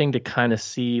interesting to kind of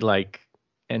see,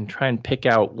 and try and pick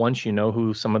out, once you know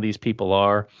who some of these people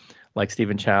are, like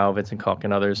Stephen Chow, Vincent Koch,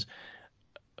 and others,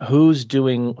 who's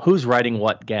writing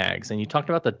what gags. And you talked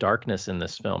about the darkness in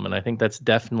this film, and I think that's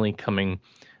definitely coming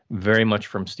very much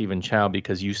from Stephen Chow,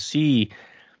 because you see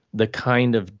the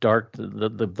kind of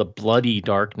the bloody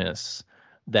darkness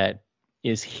that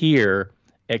is here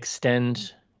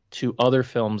extend to other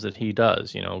films that he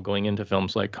does, going into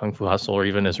films like Kung Fu Hustle, or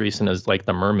even as recent as like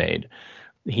The Mermaid.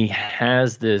 He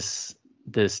has this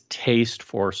taste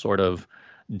for sort of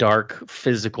dark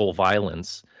physical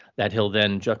violence that he'll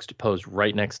then juxtapose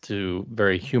right next to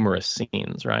very humorous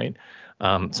scenes, right?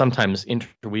 Sometimes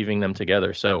interweaving them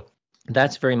together. So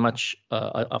that's very much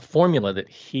a formula that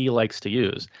he likes to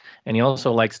use. And he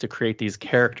also likes to create these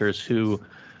characters who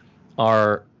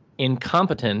are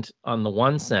incompetent on the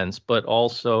one sense, but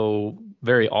also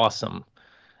very awesome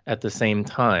at the same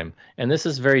time. And this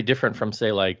is very different from,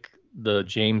 say, like the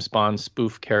James Bond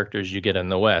spoof characters you get in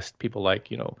the West, people like,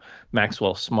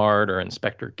 Maxwell Smart or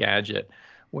Inspector Gadget,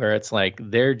 where it's like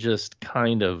they're just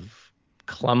kind of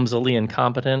clumsily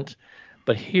incompetent,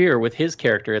 But here with his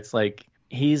character, it's like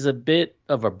he's a bit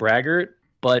of a braggart,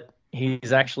 but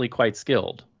he's actually quite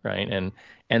skilled, right?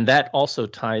 And that also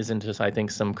ties into, I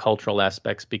think, some cultural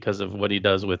aspects because of what he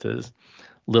does with his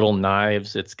little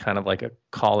knives. It's kind of like a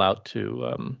call out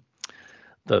to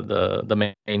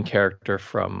the main character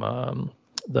from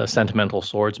the Sentimental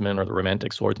Swordsman or the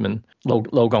Romantic Swordsman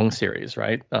Lo Gong series,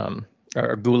 right?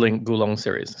 Or Gulong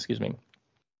series, excuse me.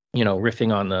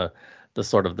 Riffing on the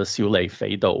sort of the Siulei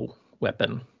Fei Dou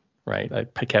weapon, right?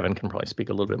 Kevin can probably speak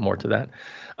a little bit more to that.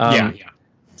 Yeah.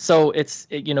 So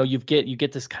you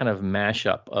get this kind of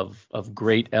mashup of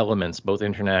great elements, both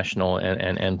international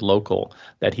and local,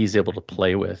 that he's able to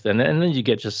play with, and then you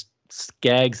get just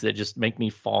gags that just make me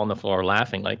fall on the floor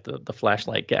laughing, like the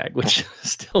flashlight gag, which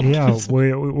still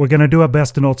we're gonna do our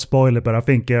best to not spoil it, but I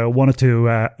think one or two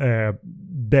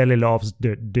belly laughs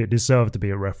deserve to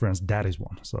be referenced. That is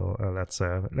one. So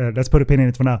let's put a pin in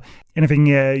it for now. Anything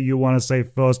you want to say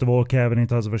first of all, Kevin, in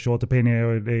terms of a short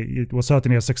opinion? It was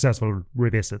certainly a successful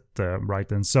revisit, right?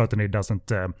 And certainly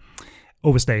doesn't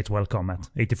overstay its welcome at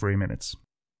 83 minutes.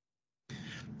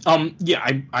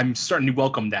 Yeah, I'm certainly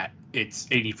welcome that it's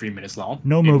 83 minutes long.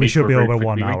 No movie should be over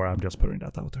 1 hour. I'm just putting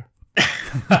that out there.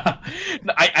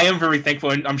 I am very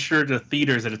thankful, and I'm sure the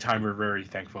theaters at the time were very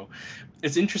thankful.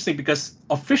 It's interesting because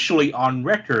officially on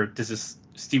record, this is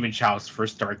Stephen Chow's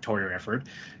first directorial effort.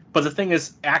 But the thing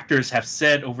is, actors have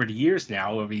said over the years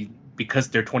now, because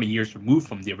they're 20 years removed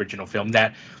from the original film,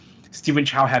 that Stephen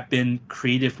Chow had been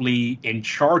creatively in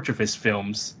charge of his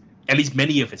films, at least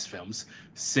many of his films,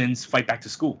 since Fight Back to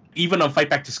School. Even on Fight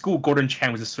Back to School, Gordon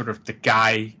Chan was just sort of the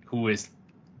guy who is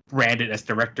branded as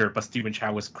director, but Stephen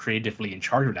Chow was creatively in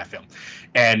charge of that film.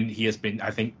 And he has been, I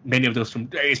think, many of those,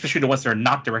 especially the ones that are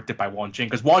not directed by Wong Jing,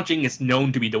 because Wong Jing is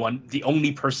known to be the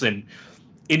only person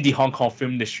in the Hong Kong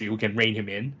film industry who can rein him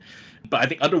in. But I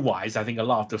think otherwise, I think a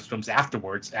lot of those films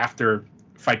afterwards, after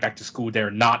Fight Back to School,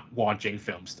 they're not Wong Jing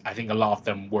films. I think a lot of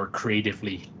them were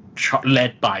creatively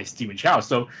led by Stephen Chow.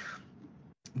 So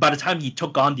by the time he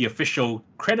took on the official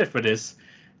credit for this,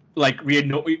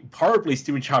 probably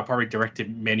Stephen Chow probably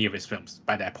directed many of his films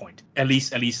by that point, at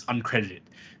least uncredited.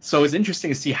 So it's interesting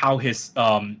to see how his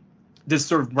this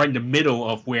sort of right in the middle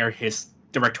of where his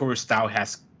directorial style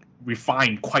has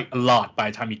refined quite a lot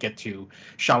by the time you get to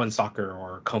Shaolin Soccer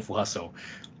or Kung Fu Hustle.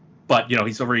 But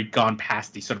he's already gone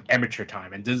past the sort of amateur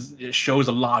time, and it shows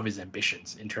a lot of his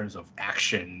ambitions in terms of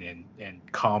action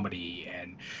and comedy,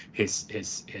 and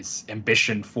his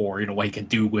ambition for what he can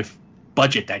do with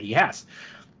budget that he has.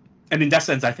 And in that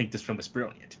sense, I think this film is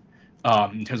brilliant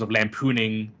in terms of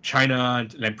lampooning China,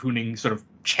 lampooning sort of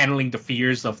channeling the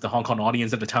fears of the Hong Kong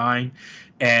audience at the time,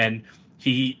 and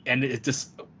it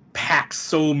just packs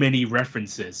so many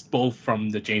references, both from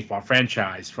the James Bond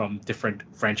franchise, from different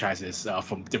franchises,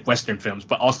 from the Western films,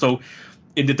 but also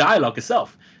in the dialogue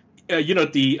itself.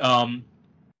 The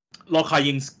Lo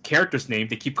Kai-ying's character's name,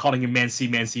 they keep calling him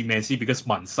Mansi, Mansi, Mansi, because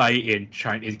Man Sai in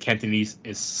Cantonese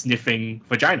is sniffing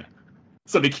vagina.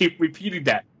 So they keep repeating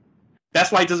that.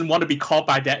 That's why he doesn't want to be called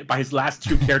by his last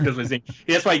two characters.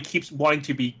 That's why he keeps wanting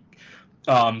to be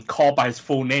called by his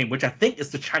full name, which I think is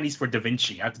the Chinese for Da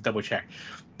Vinci. I have to double check.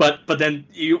 But then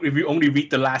if you only read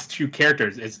the last two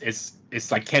characters,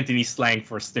 it's like Cantonese slang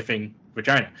for sniffing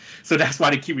vagina. So that's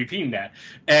why they keep repeating that.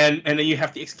 And then you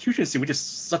have the execution scene, which is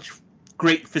such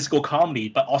great physical comedy,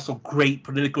 but also great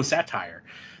political satire.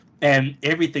 And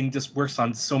everything just works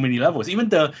on so many levels. Even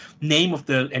the name of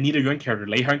the Anita Yuan character,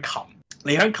 Lei Hern Kam.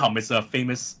 Lei Hern Kam is a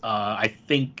famous, I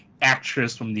think,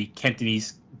 actress from the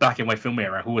Cantonese black and white film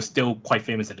era who was still quite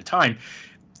famous at the time.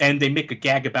 And they make a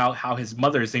gag about how his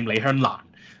mother is named Lei Hern Lan.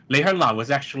 Lei Hern Lan was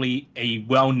actually a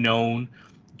well-known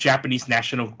Japanese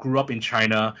national who grew up in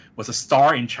China, was a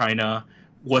star in China,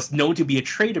 was known to be a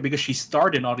traitor because she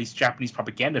starred in all these Japanese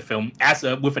propaganda films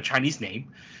with a Chinese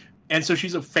name. And so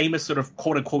she's a famous sort of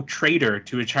quote-unquote traitor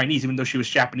to the Chinese, even though she was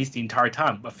Japanese the entire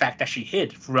time, a fact that she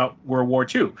hid throughout World War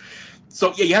II.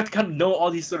 So yeah, you have to kind of know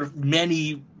all these sort of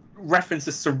many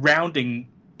references surrounding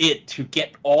it to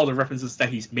get all the references that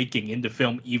he's making in the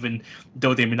film, even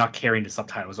though they may not carry in the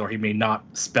subtitles or he may not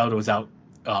spell those out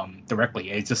directly.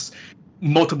 It's just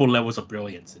multiple levels of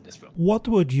brilliance in this film. What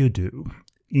would you do,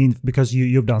 because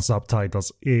you've done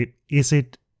subtitles? Is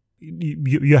it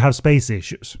you have space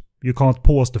issues? You can't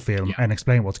pause the film and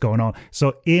explain what's going on.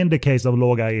 So in the case of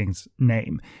Lo Kai-ying's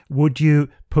name, would you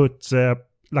put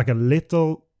like a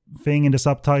little thing in the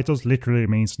subtitles, literally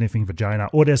means sniffing vagina,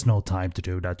 or there's no time to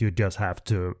do that? You just have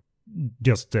to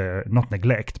not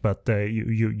neglect, but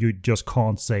you just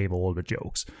can't save all the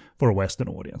jokes for a Western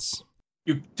audience.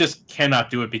 You just cannot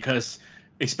do it because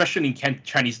especially in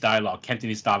Chinese dialogue,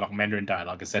 Cantonese dialogue, Mandarin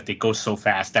dialogue, is that they go so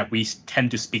fast that we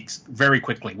tend to speak very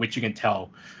quickly, which you can tell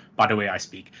by the way I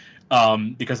speak,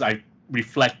 because I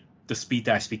reflect the speed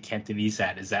that I speak Cantonese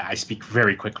at is that I speak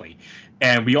very quickly,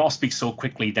 and we all speak so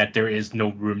quickly that there is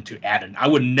no room to add in. I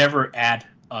would never add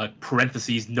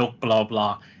parentheses, note, blah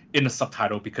blah in a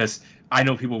subtitle because I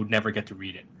know people would never get to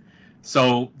read it.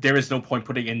 So there is no point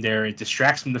putting in there. It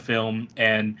distracts from the film,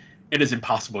 and it is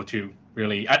impossible to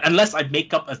really, unless I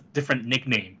make up a different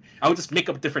nickname. I would just make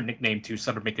up a different nickname to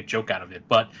sort of make a joke out of it.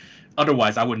 But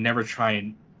otherwise, I would never try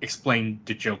and explain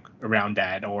the joke around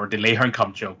that, or the Lei Hern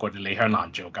Kam joke, or the Lei Hern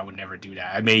Lan joke. I would never do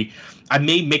that. I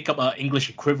may make up an English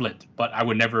equivalent, but I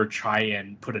would never try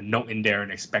and put a note in there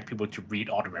and expect people to read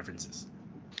all the references.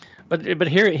 But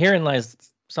herein lies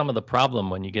some of the problem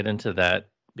when you get into that,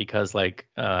 because like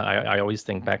I always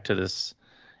think back to this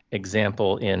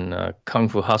example in Kung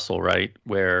Fu Hustle, right,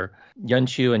 where Yun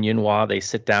Chu and Yun Hua, they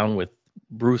sit down with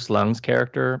Bruce Lung's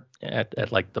character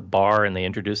at like the bar, and they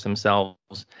introduce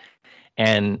themselves.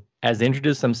 And as they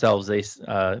introduce themselves, he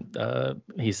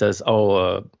says,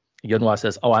 Yun Hua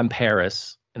says, "Oh, I'm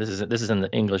Paris." And this is in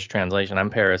the English translation. "I'm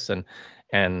Paris,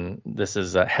 and this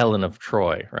is Helen of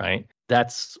Troy," right?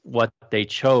 That's what they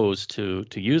chose to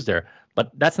use there,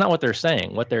 but that's not what they're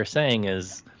saying. What they're saying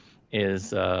is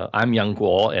I'm Yang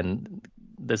Guo, and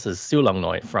this is Siu Long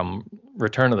Noi from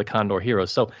Return of the Condor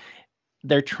Heroes. So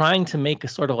they're trying to make a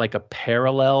sort of like a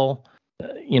parallel,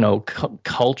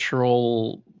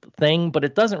 cultural thing, but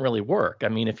it doesn't really work. I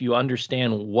mean, if you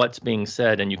understand what's being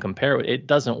said and you compare it, it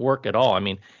doesn't work at all. I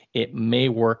mean, it may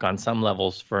work on some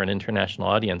levels for an international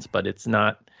audience, but it's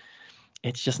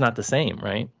just not the same,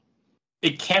 right?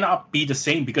 It cannot be the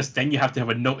same, because then you have to have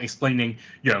a note explaining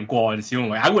Yang Guo and Siu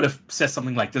Long. I would have said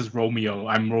something like, "This is Romeo,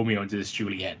 I'm Romeo, and this is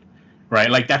Juliet," right?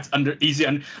 Like that's easy.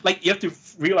 And like you have to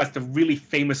realize the really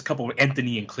famous couple of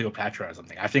Anthony and Cleopatra or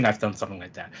something. I think I've done something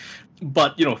like that.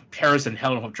 But Paris and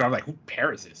Helen of Troy, like who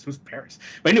Paris is? Who's Paris?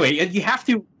 But anyway, you have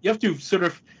to sort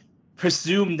of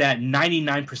presume that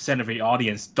 99% of the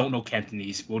audience don't know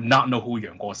Cantonese, will not know who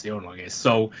Yang Guo Siu Long is.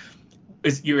 So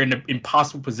you're in an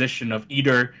impossible position of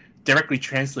either directly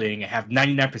translating and have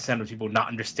 99% of people not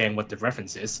understand what the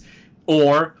reference is,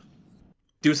 or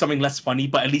do something less funny,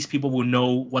 but at least people will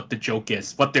know what the joke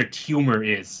is, what their humor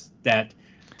is. That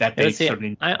they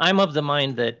certainly. I'm of the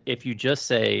mind that if you just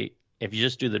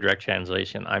do the direct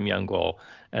translation, "I'm Yang Guo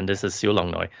and this is Siu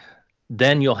Long Noi,"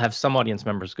 then you'll have some audience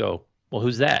members go, "Well,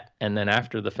 who's that?" And then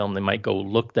after the film, they might go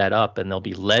look that up, and they'll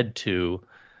be led to,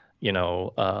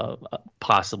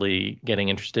 possibly getting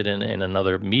interested in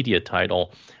another media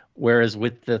title. Whereas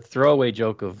with the throwaway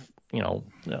joke of,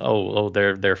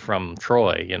 they're from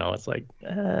Troy, it's like,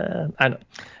 I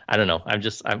don't know.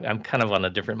 I'm kind of on a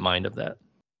different mind of that.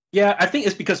 Yeah, I think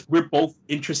it's because we're both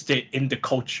interested in the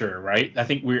culture, right?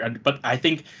 But I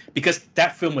think because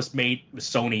that film was made with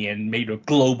Sony and made a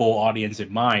global audience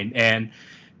in mind, and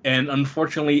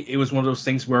unfortunately, it was one of those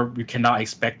things where you cannot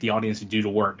expect the audience to do the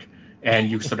work.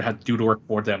 And you sort of have to do the work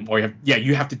for them, or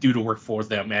you have to do the work for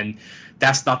them, and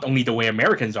that's not only the way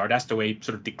Americans are. That's the way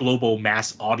sort of the global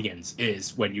mass audience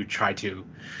is when you try to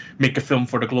make a film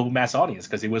for the global mass audience,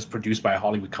 because it was produced by a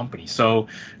Hollywood company. So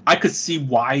I could see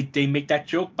why they make that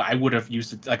joke, but I would have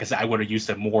used it. Like I said, I would have used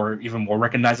even more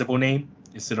recognizable name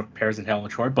instead of Paris and Helen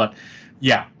of Troy. But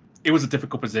yeah, it was a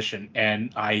difficult position,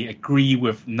 and I agree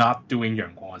with not doing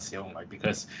Yang Guo and Siu Long,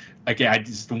 because again, I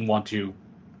just don't want to.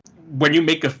 When you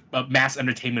make a mass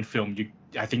entertainment film,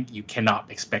 I think you cannot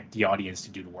expect the audience to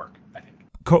do the work, I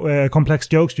think. Complex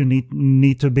jokes, you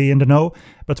need to be in the know.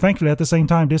 But thankfully, at the same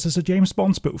time, this is a James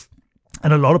Bond spoof.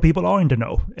 And a lot of people are in the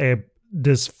know.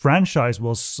 This franchise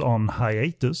was on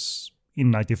hiatus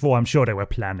in 94. I'm sure they were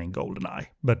planning GoldenEye.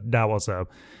 But that was a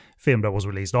film that was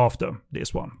released after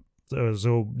this one.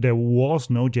 So there was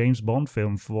no James Bond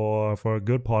film for a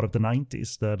good part of the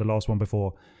 90s. The last one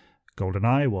before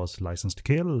GoldenEye was License to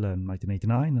Kill in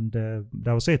 1989, and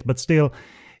that was it. But still,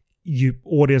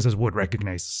 audiences would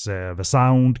recognize the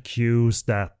sound cues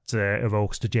that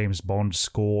evokes the James Bond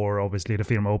score. Obviously, the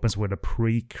film opens with a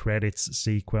pre-credits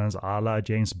sequence a la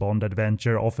James Bond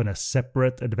adventure, often a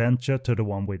separate adventure to the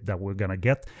one that we're gonna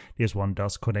get. This one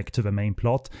does connect to the main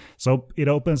plot. So it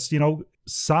opens,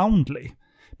 soundly,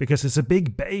 because it's a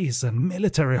big base and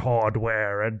military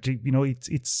hardware, and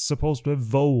it's supposed to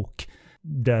evoke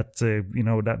that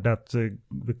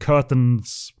the curtain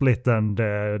split and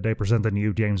they present a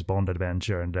new James Bond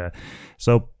adventure, and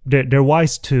so they're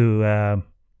wise to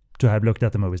have looked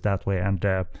at the movies that way, and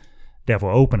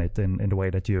therefore open it in the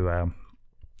way that you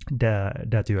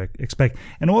that you expect.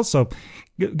 And also,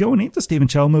 going into Stephen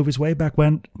Chow movies way back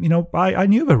when, I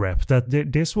knew the rep that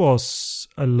this was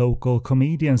a local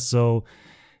comedian, so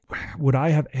would I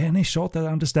have any shot at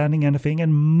understanding anything?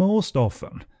 And most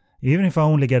often, even if I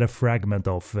only get a fragment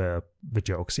of the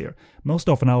jokes here, most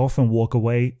often I often walk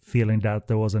away feeling that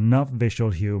there was enough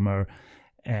visual humor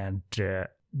and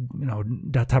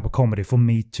that type of comedy for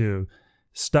me to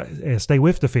stay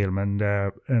with the film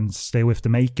and stay with the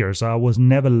makers. So I was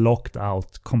never locked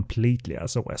out completely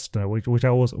as a Westerner, which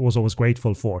I was always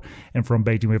grateful for. And From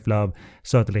Beijing With Love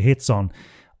certainly hits on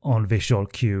visual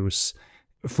cues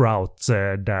throughout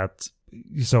that.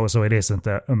 So it isn't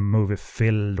a movie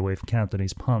filled with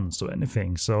Cantonese puns or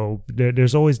anything. So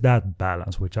there's always that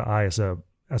balance, which I as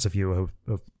a viewer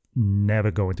have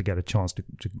never going to get a chance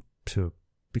to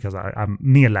because I'm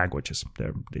mere languages.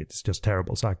 It's just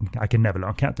terrible. So I can never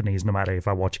learn Cantonese, no matter if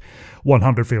I watch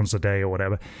 100 films a day or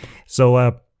whatever.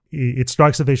 So it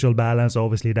strikes a visual balance.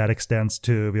 Obviously, that extends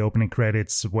to the opening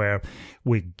credits, where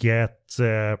we get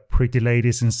pretty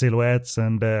ladies in silhouettes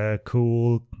and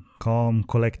cool, calm,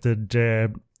 collected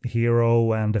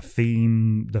hero, and the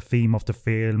theme of the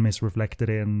film is reflected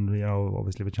in,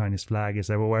 obviously the Chinese flag is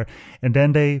everywhere. And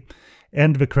then they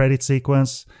end the credit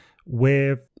sequence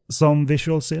with some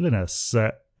visual silliness,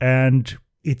 and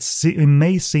it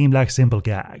may seem like simple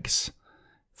gags,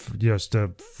 just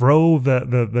to throw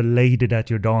the lady that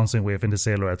you're dancing with in the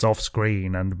silhouettes off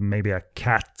screen, and maybe a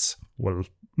cat will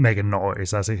make a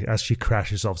noise as she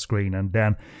crashes off screen, and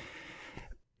then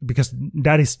because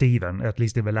that is Steven, at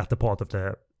least in the latter part of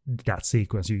that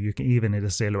sequence, you can, even in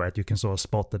the silhouette, you can sort of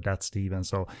spot that that's Steven.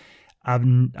 So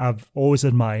I've always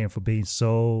admired him for being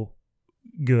so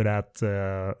good at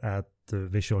the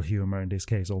visual humor, in this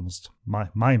case almost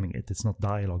miming it. It's not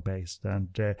dialogue based, and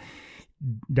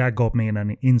that got me in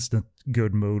an instant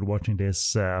good mood watching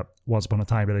this Once Upon a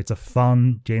Time. That it's a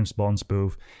fun James Bond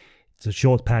spoof. It's a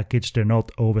short package. They're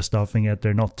not overstuffing it.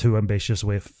 They're not too ambitious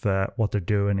with what they're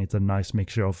doing. It's a nice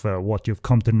mixture of what you've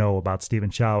come to know about Stephen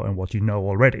Chow and what you know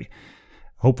already,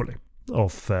 hopefully,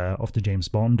 of the James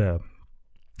Bond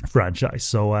franchise.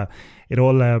 So it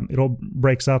all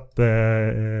breaks up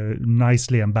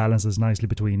nicely and balances nicely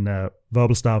between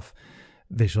verbal stuff,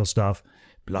 visual stuff,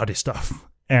 bloody stuff,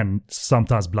 and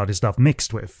sometimes bloody stuff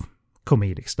mixed with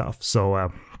comedic stuff.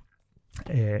 So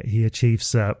he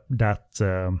achieves that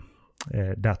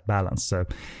balance.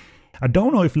 I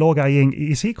don't know if Lo Gai-ying,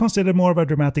 is he considered more of a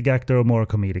dramatic actor or more a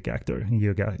comedic actor in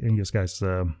you guys'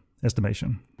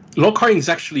 estimation? Lo Gai-ying is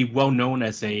actually well known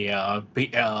as a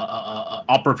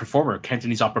opera performer,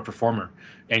 Cantonese opera performer,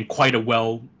 and quite a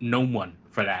well-known one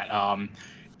for that.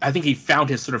 I think he found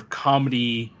his sort of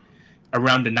comedy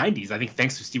around the 90s. I think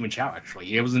thanks to Stephen Chow, actually.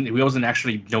 He wasn't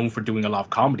actually known for doing a lot of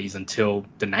comedies until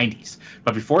the 90s.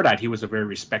 But before that, he was a very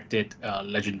respected,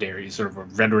 legendary sort of a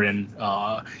veteran.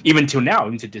 Even till now,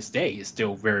 even to this day, is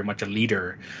still very much a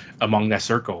leader among that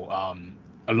circle,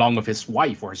 along with his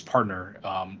wife or his partner,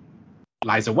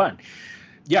 Liza Wen.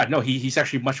 Yeah, no, he's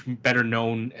actually much better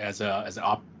known as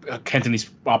a Cantonese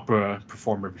opera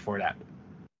performer before that.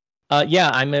 Yeah,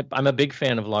 I'm a big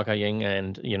fan of Lo Gai-ying,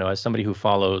 and as somebody who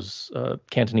follows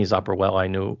Cantonese opera well, I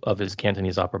knew of his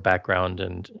Cantonese opera background,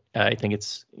 and I think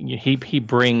he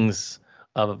brings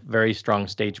a very strong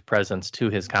stage presence to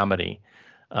his comedy.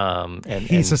 And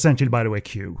he's essentially, by the way,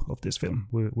 Q of this film.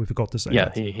 We forgot to say. Yeah,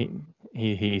 that.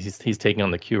 he's taking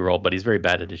on the Q role, but he's very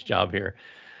bad at his job here.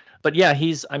 But yeah,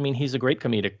 he's a great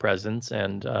comedic presence,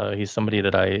 and he's somebody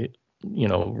that I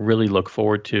really look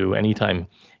forward to anytime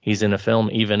he's in a film,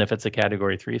 even if it's a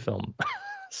Category 3 film.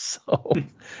 So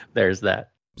there's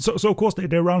that. So of course they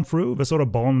run through the sort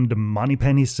of Bond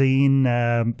moneypenny scene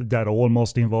that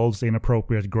almost involves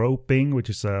inappropriate groping, which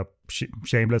is a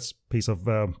shameless piece of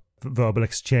verbal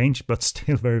exchange, but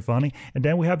still very funny. And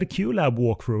then we have the Q-Lab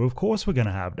walkthrough. Of course we're going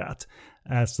to have that,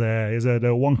 as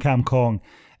the Wong Kam Kong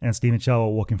and Stephen Chow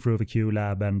are walking through the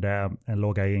Q-Lab, and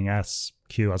Lo Gai-ying as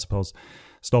Q, I suppose,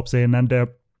 stops in, and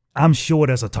I'm sure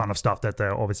there's a ton of stuff that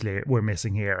obviously we're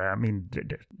missing here. I mean,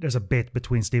 there's a bit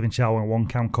between Stephen Chow and Wong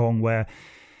Kam Kong where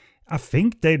I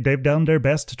think they've done their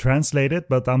best to translate it,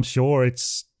 but I'm sure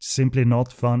it's simply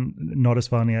not as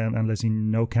funny unless you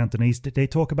know Cantonese. They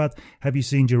talk about, have you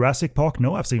seen Jurassic Park?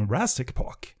 No, I've seen Jurassic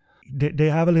Park. They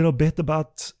have a little bit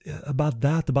about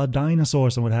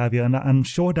dinosaurs and what have you, and I'm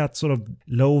sure that sort of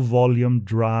low volume,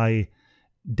 dry,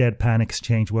 deadpan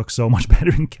exchange works so much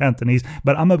better in Cantonese.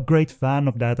 But I'm a great fan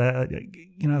of that.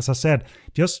 As I said,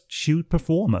 just shoot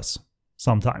performers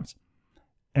sometimes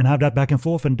and have that back and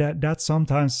forth, and that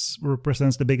sometimes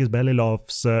represents the biggest belly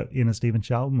laughs in a Stephen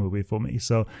Chow movie for me.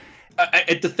 So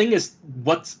the thing is,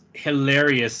 what's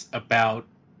hilarious about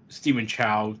Stephen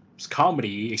Chow's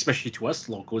comedy, especially to us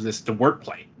locals, is the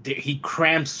wordplay. He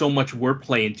crams so much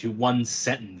wordplay into one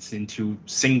sentence, into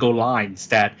single lines,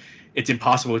 that it's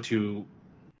impossible to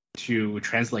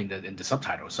translate it into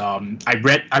subtitles. I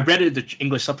read it the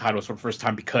English subtitles for the first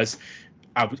time because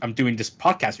I'm doing this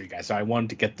podcast for you guys, so I wanted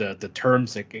to get the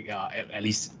terms at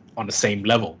least on the same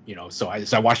level, you know. So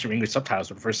I watched the English subtitles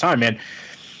for the first time, and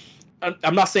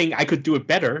I'm not saying I could do it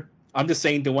better. I'm just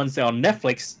saying the ones that are on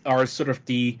Netflix are sort of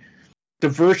the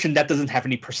version that doesn't have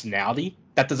any personality,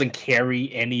 that doesn't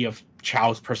carry any of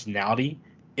Chow's personality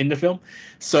in the film.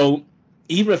 So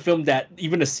even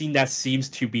a scene that seems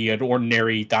to be an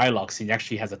ordinary dialogue scene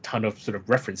actually has a ton of sort of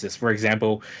references. For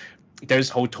example, there's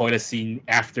a whole toilet scene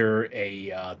after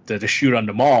the shoot on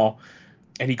the mall,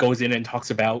 and he goes in and talks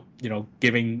about, you know,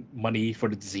 giving money for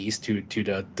the disease to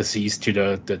the deceased, to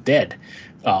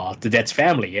the dead's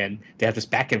family, and they have this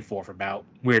back and forth about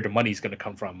where the money's going to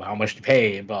come from, how much to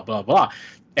pay, and blah blah blah.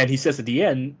 And he says at the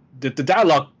end, the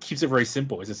dialogue keeps it very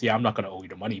simple. He says, "Yeah, I'm not going to owe you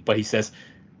the money," but he says,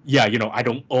 "Yeah, you know, I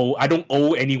don't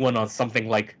owe anyone on something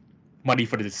like money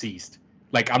for the deceased.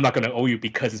 Like, I'm not going to owe you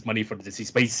because it's money for the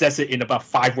deceased." But he says it in about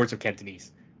 5 words of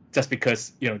Cantonese, just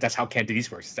because, you know, that's how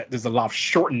Cantonese works. There's a lot of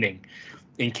shortening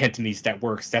in Cantonese that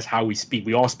works. That's how we speak.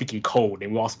 We all speak in code,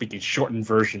 and we all speak in shortened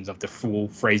versions of the full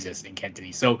phrases in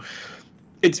Cantonese. So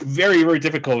it's very, very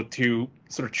difficult to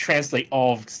sort of translate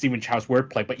all of Stephen Chow's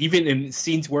wordplay. But even in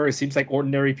scenes where it seems like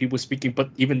ordinary people speaking, but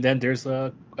even then there's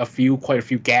quite a few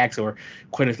gags or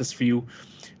quite a few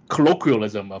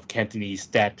colloquialism of Cantonese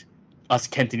that us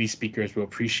Cantonese speakers will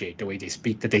appreciate, the way they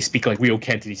speak, that they speak like real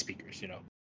Cantonese speakers, you know.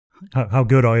 How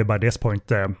good are you by this point,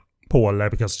 Paul?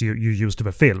 Because you used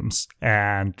the films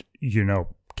and, you know,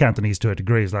 Cantonese to a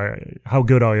degree. Like, how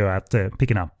good are you at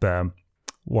picking up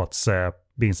what's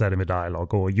being said in the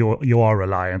dialogue, or you are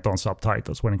reliant on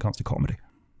subtitles when it comes to comedy?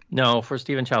 No, for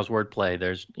Stephen Chow's wordplay,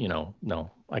 there's, you know, no,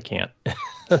 I can't.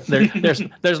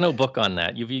 there's no book on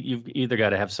that. You've either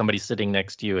got to have somebody sitting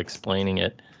next to you explaining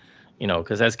it, you know,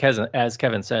 because as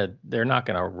Kevin said, they're not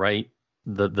going to write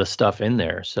the stuff in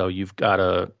there. So you've got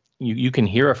to, you can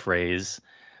hear a phrase,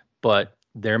 but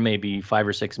there may be 5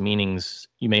 or 6 meanings.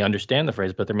 You may understand the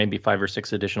phrase, but there may be 5 or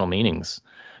 6 additional meanings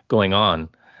going on,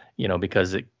 you know,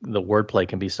 because the wordplay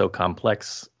can be so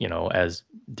complex, you know, as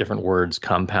different words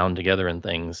compound together and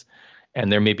things.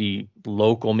 And there may be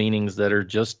local meanings that are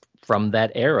just from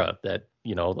that era that,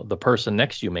 you know, the person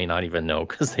next to you may not even know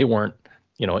because they weren't,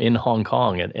 you know, in Hong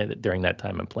Kong during that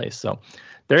time and place. So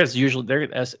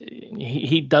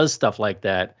he does stuff like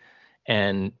that,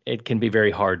 and it can be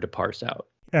very hard to parse out.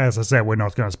 As I said, we're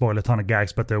not going to spoil a ton of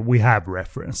gags, but we have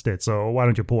referenced it. So why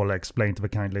don't you, Paul, explain to the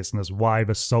kind listeners why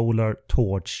the solar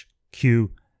torch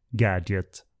Q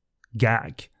gadget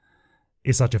gag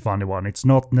is such a funny one. It's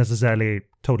not necessarily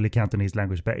totally Cantonese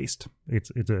language based.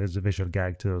 It's a visual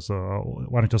gag too. So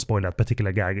why don't you spoil that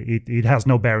particular gag? It has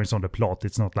no bearings on the plot.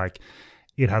 It's not like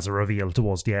it has a reveal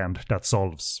towards the end that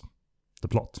solves the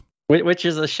plot. Which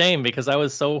is a shame, because I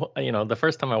was so, you know, the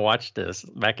first time I watched this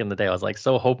back in the day, I was like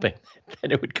so hoping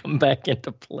that it would come back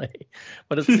into play.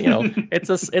 But it's, you know, it's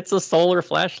a solar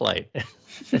flashlight.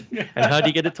 And how do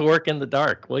you get it to work in the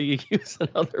dark? Well, you use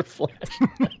another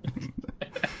flashlight.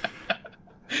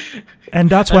 And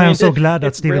that's why I'm so glad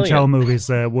that Stephen Chow movies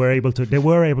were able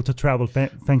to travel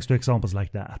thanks to examples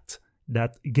like that.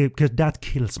 Because that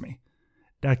kills me.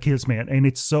 That kills me, and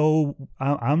it's so.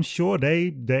 I'm sure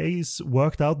they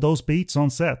worked out those beats on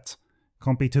set.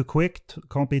 Can't be too quick,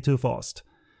 can't be too fast.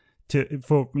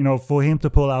 For him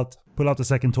to pull out the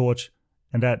second torch,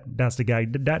 and that's the guy.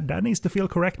 That needs to feel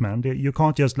correct, man. You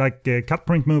can't just like cut,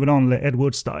 print, move it on Ed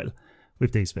Wood style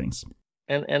with these things.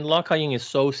 And Lau Ka-ying is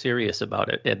so serious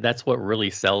about it. And that's what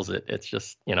really sells it. It's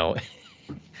just, you know,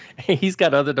 he's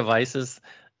got other devices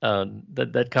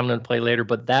that come into play later,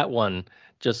 but that one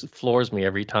just floors me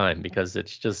every time, because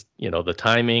it's just, you know, the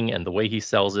timing and the way he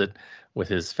sells it with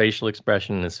his facial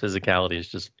expression and his physicality is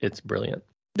just, it's brilliant.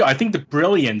 No, I think the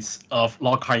brilliance of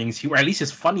Lau Ka-ying's humor, at least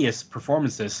his funniest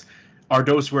performances, are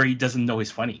those where he doesn't know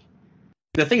he's funny.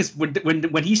 The thing is,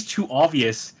 when he's too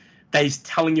obvious that he's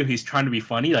telling you he's trying to be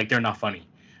funny, like, they're not funny.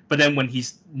 But then when he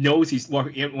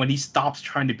stops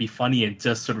trying to be funny and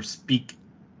just sort of speak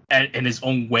in his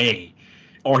own way,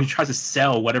 or he tries to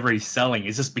sell whatever he's selling,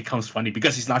 it just becomes funny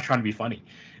because he's not trying to be funny.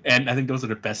 And I think those are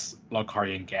the best Lau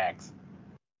Ka-ying gags.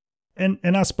 And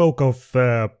I spoke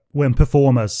of when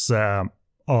performers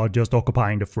are just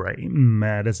occupying the frame.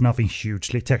 There's nothing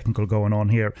hugely technical going on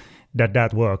here.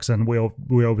 That works. And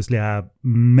we obviously have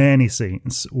many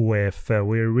scenes with,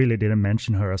 we really didn't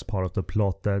mention her as part of the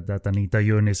plot, that Anita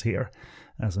Yun is here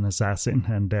as an assassin.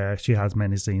 And she has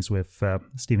many scenes with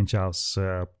Stephen Chow's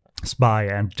spy,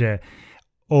 and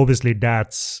obviously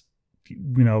that's,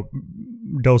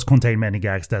 those contain many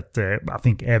gags that I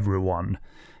think everyone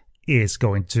is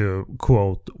going to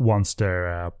quote once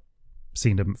they're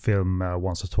seen the film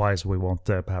once or twice. We won't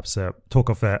perhaps talk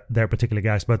of their particular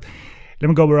gags, but let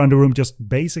me go around the room, just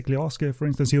basically ask, for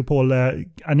instance, you, Paul,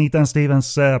 Anita and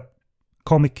Steven's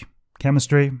comic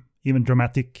chemistry, even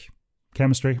dramatic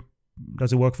chemistry.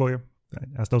 Does it work for you?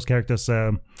 As those characters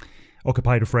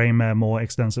occupy the frame more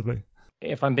extensively?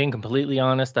 If I'm being completely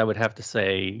honest, I would have to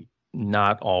say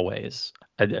not always.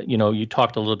 You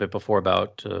talked a little bit before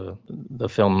about the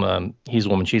film He's a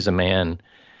Woman, She's a Man.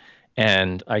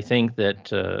 And I think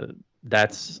that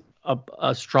that's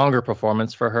a stronger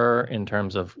performance for her in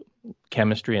terms of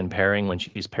chemistry and pairing when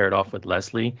she's paired off with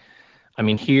Leslie. I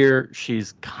mean, here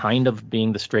she's kind of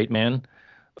being the straight man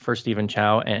for Stephen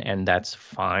Chow, and that's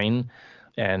fine.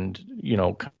 And,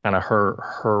 kind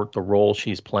of the role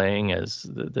she's playing as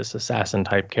this assassin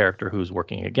type character who's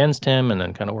working against him and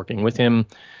then kind of working with him,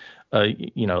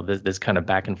 this kind of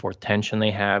back and forth tension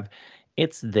they have.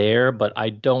 It's there, but I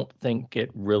don't think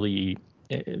it really,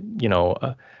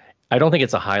 I don't think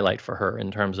it's a highlight for her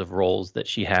in terms of roles that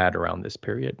she had around this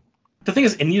period. The thing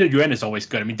is, Anita Yuan is always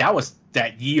good. I mean, that was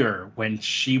that year when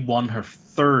she won her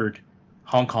 3rd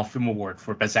Hong Kong Film Award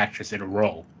for Best Actress in a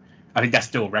row. I think that's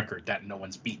still a record that no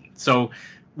one's beaten. So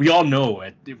we all know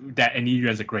that Anita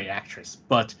Yuan is a great actress,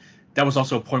 but that was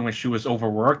also a point when she was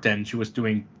overworked and she was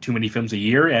doing too many films a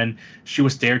year, and she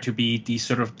was there to be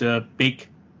the big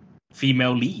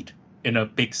female lead in a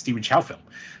big Stephen Chow film,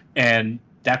 and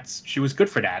she was good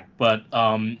for that. But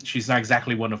she's not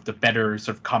exactly one of the better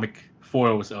sort of comic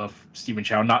foils of Stephen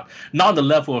Chow. Not on the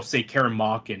level of, say, Karen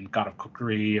Mok in God of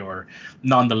Cookery, or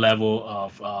not on the level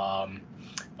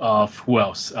of who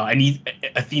else?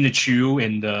 Athena Chu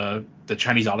in the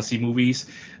Chinese Odyssey movies.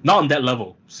 Not on that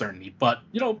level, certainly. But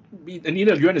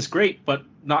Anita Yuan is great, but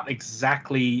not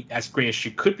exactly as great as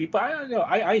she could be. But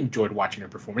I enjoyed watching her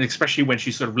perform, especially when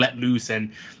she sort of let loose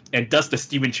and does the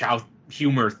Stephen Chow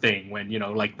humor thing, when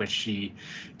like when she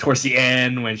towards the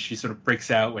end, when she sort of breaks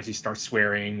out, when she starts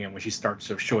swearing, and when she starts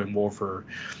sort of showing more for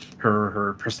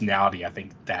her personality. I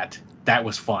think that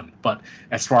was fun. But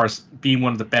as far as being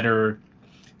one of the better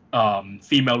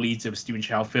female leads of a Stephen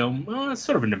Chow film, it's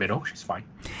sort of in the middle. She's fine.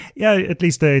 Yeah, at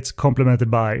least it's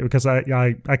complemented by, because I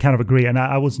kind of agree, and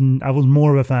I was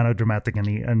more of a fan of dramatic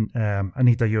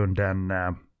Anita Yuan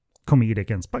than comedic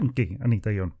and spunky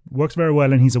Anita Yuan. Works very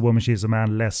well in He's a Woman, She's a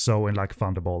Man, less so in like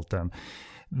Thunderbolt and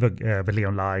the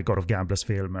Leon Lai, God of Gamblers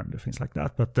film and things like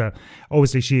that. But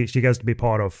obviously she gets to be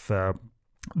part of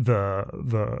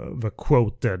the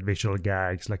quoted visual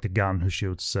gags, like the gun who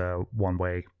shoots one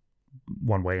way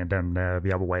and then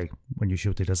the other way when you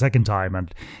shoot it a second time,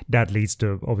 and that leads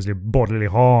to obviously bodily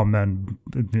harm and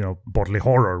bodily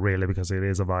horror, really, because it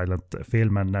is a violent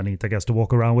film, and Anita gets to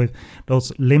walk around with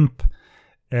those limp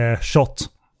shot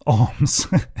arms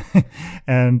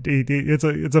and it's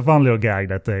a fun little gag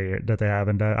that they have,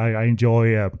 and I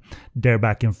enjoy their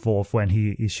back and forth when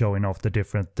he is showing off the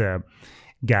different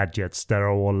gadgets that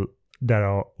are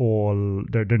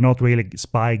they're not really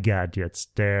spy gadgets,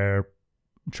 they're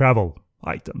travel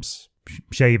items,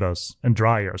 shavers and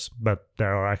dryers, but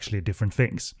there are actually different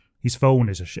things. His phone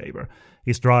is a shaver,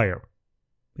 his dryer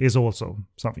is also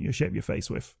something you shave your face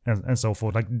with, and so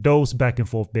forth. Like those back and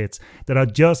forth bits that are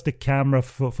just the camera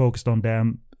focused on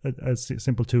them, a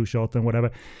simple two-shot and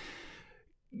whatever,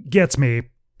 gets me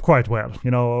quite well.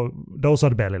 Those are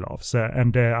the belly laughs,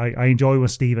 and I enjoy when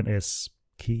Steven is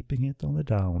keeping it on the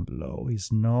down low. He's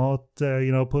not,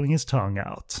 pulling his tongue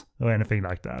out or anything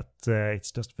like that.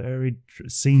 It's just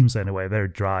seems anyway, very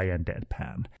dry and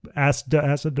deadpan. As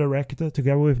a director,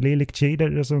 together with Lee Lik Chi,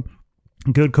 there's a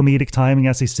good comedic timing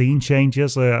as his scene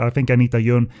changes. I think Anita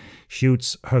Yuan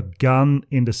shoots her gun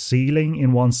in the ceiling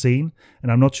in one scene,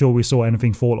 and I'm not sure we saw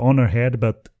anything fall on her head,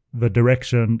 but the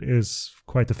direction is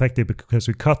quite effective because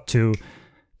we cut to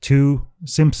 2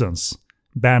 Simpsons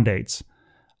Band-Aids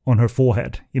on her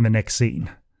forehead in the next scene,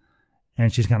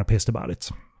 and she's kind of pissed about it.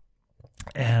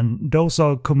 And those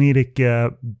are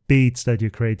comedic beats that you're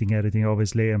creating, editing,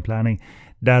 obviously, and planning.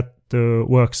 That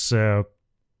works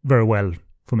very well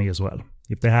for me as well.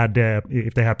 If they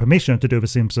had permission to do the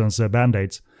Simpsons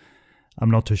Band-Aids,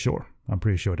 I'm not too sure. I'm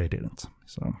pretty sure they didn't.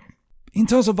 So, in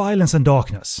terms of violence and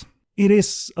darkness, it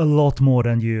is a lot more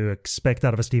than you expect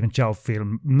out of a Stephen Chow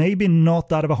film. Maybe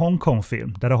not out of a Hong Kong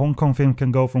film. That a Hong Kong film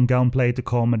can go from gunplay to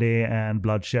comedy and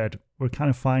bloodshed, we're kind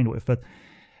of fine with. But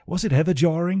was it ever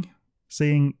jarring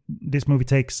seeing this movie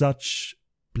take such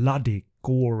bloody,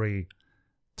 gory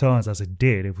turns as it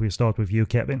did? If we start with you,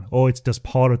 Kevin. Or it's just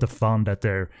part of the fun that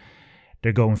they're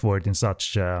they're going for it in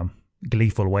such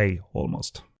gleeful way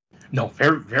almost. No,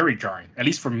 very, very jarring. At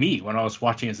least for me, when I was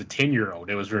watching as a 10-year-old,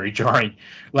 it was very jarring.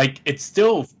 Like, it's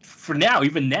still, for now,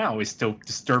 even now, it's still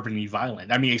disturbingly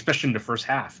violent. I mean, especially in the first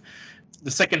half.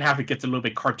 The second half, it gets a little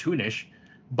bit cartoonish,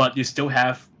 but you still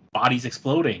have bodies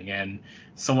exploding and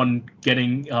someone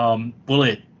getting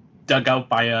bullet dug out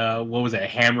by a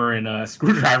hammer and a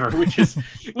screwdriver, which is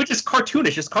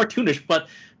cartoonish. It's cartoonish, but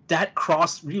that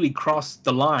really crossed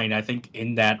the line, I think,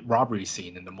 in that robbery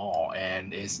scene in the mall,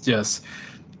 and it's just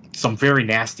some very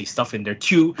nasty stuff in there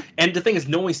too. And the thing is,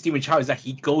 knowing Stephen Chow is that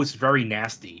he goes very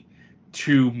nasty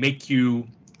to make you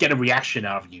get a reaction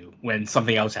out of you when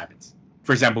something else happens.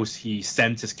 For example, he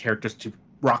sends his characters to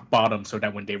rock bottom so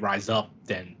that when they rise up,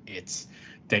 then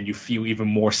you feel even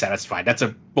more satisfied. That's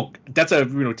a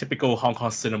typical Hong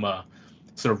Kong cinema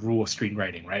sort of rule of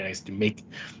screenwriting, right? Is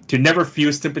to never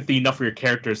feel sympathy enough for your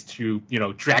characters to,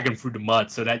 drag them through the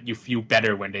mud so that you feel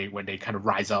better when they kind of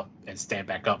rise up and stand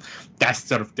back up. That's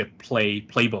sort of the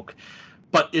playbook.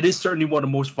 But it is certainly one of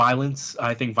the most violent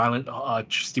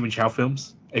Stephen Chow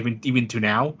films, even to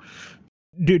now.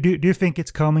 Do you think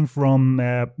it's coming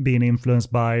from being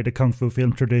influenced by the Kung Fu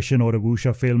film tradition or the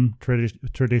wuxia film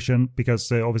tradition? Because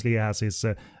obviously he has his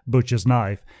butcher's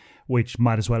knife, which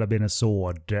might as well have been a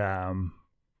sword.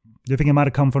 Do you think it might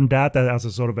have come from that as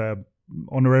a sort of a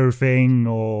honorary thing,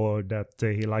 or that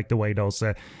he liked the way those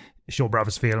Shaw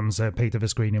Brothers films painted the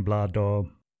screen in blood? Or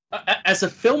as a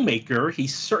filmmaker,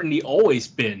 he's certainly always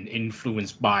been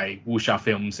influenced by wuxia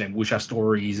films and wuxia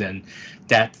stories and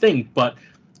that thing. But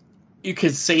you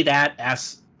could say that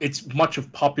as it's much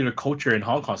of popular culture in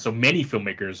Hong Kong. So many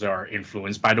filmmakers are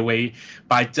influenced by the way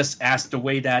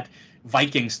that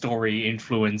Viking story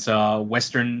influence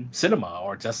Western cinema,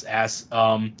 or just as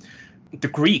the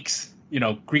Greeks,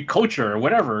 Greek culture or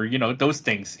whatever, those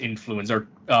things influence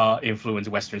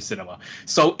Western cinema.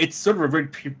 So it's sort of a very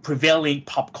prevailing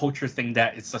pop culture thing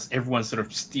that it's just everyone sort of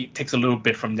takes a little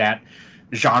bit from that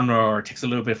genre or takes a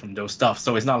little bit from those stuff.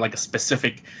 So it's not like a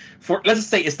specific, let's just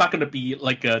say it's not going to be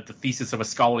like the thesis of a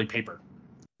scholarly paper.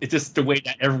 It's just the way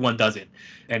that everyone does it,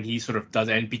 and he sort of does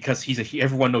it. And because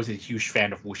everyone knows he's a huge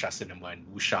fan of wuxia cinema and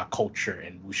wuxia culture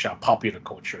and wuxia popular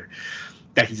culture,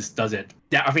 that he just does it.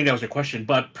 Yeah, I think that was your question.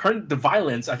 But the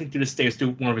violence, I think to this day, is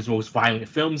still one of his most violent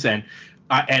films, and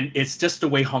it's just the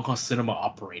way Hong Kong cinema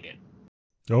operated.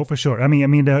 Oh, for sure. I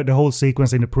mean, the whole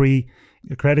sequence in the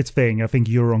pre-credits thing. I think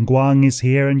Yuron Guang is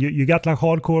here, and you got like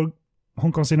hardcore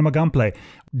Hong Kong cinema gunplay.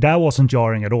 That wasn't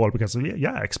jarring at all, because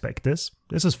I expect this.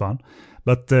 This is fun.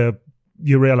 But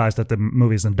you realize that the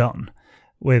movie isn't done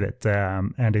with it,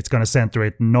 and it's going to center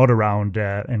it not around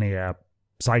any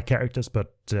side characters,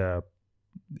 but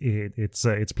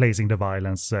it's placing the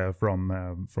violence from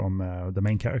the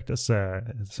main characters.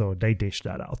 So they dish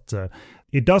that out.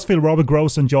 It does feel rather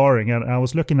gross and jarring, and I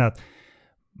was looking at,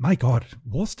 my God,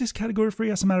 was this Category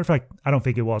 3? As a matter of fact, I don't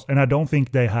think it was, and I don't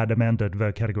think they had amended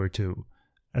the Category 2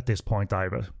 at this point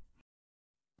either.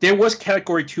 There was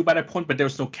Category 2 by that point, but there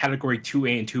was no Category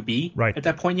 2A and 2B at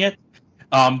that point yet.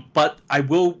 But I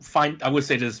would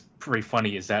say this is pretty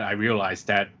funny, is that I realized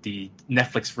that the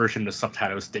Netflix version of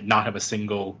subtitles did not have a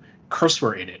single curse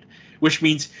word in it, which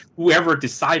means whoever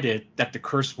decided that the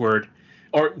curse word,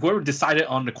 or whoever decided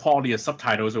on the quality of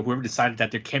subtitles, or whoever decided that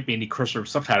there can't be any curse word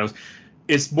subtitles,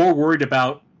 is more worried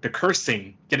about the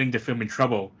cursing getting the film in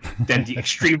trouble than the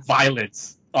extreme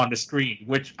violence on the screen,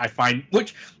 which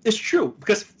is true.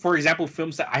 Because, for example,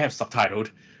 films that I have subtitled,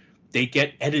 they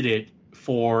get edited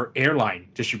for airline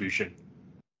distribution,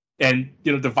 and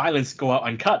the violence go out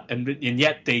uncut, and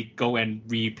yet they go and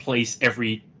replace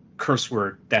every curse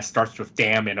word that starts with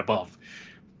damn and above.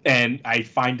 And I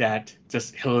find that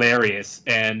just hilarious.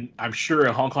 And I'm sure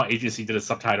a Hong Kong agency did the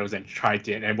subtitles and tried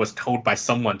it and was told by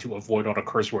someone to avoid all the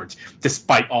curse words,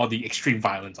 despite all the extreme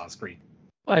violence on screen.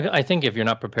 I think if you're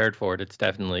not prepared for it, it's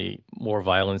definitely more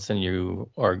violence than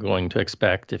you are going to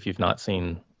expect if you've not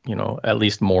seen, at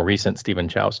least more recent Stephen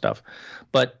Chow stuff.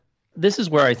 But this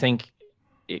is where I think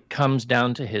it comes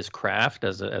down to his craft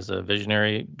as a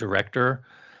visionary director,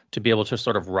 to be able to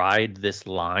sort of ride this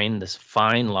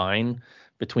fine line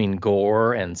between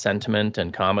gore and sentiment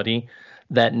and comedy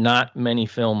that not many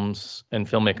films and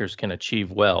filmmakers can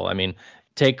achieve well. I mean,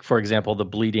 take, for example, the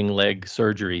bleeding leg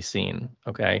surgery scene,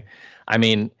 okay? I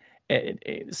mean,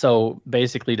 so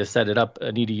basically, to set it up,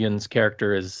 Anita Yun's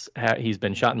character he's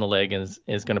been shot in the leg and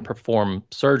is going to perform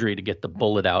surgery to get the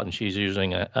bullet out, and she's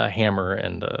using a hammer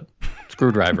and a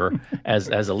screwdriver, as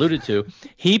alluded to.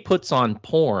 He puts on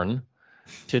porn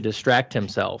to distract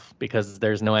himself because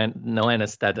there's no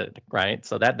anesthetic, right?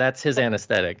 So that's his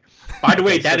anesthetic. By the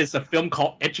way, that is a film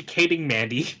called Educating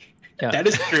Mandy. Yeah. That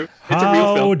is true. It's a real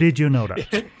How film. did you know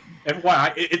that?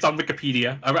 FYI, it's on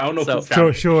Wikipedia. I don't know who found Sure,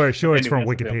 it. sure, it's Anyway, from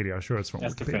that's the film. Wikipedia. Sure, it's from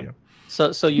That's the Wikipedia.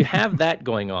 film. So you have that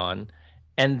going on,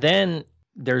 and then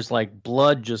there's like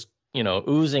blood just,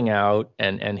 oozing out,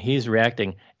 and he's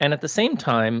reacting. And at the same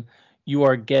time, you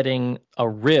are getting a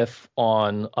riff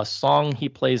on a song he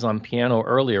plays on piano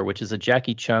earlier, which is a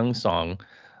Jackie Chung song,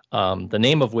 the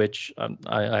name of which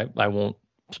I won't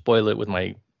spoil it with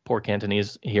my poor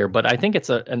Cantonese here, but I think it's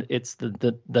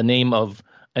the name of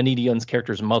Anita Yun's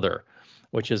character's mother,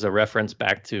 which is a reference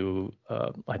back to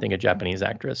I think a Japanese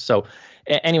actress. So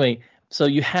anyway, so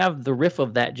you have the riff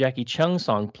of that Jackie Chung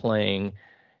song playing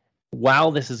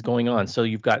while this is going on. So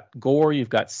you've got gore, you've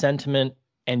got sentiment,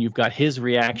 and you've got his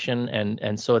reaction,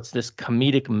 and so it's this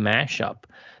comedic mashup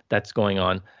that's going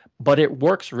on. But it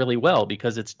works really well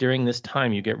because it's during this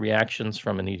time you get reactions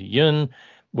from Anita Yun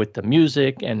with the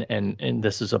music, and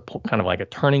this is kind of like a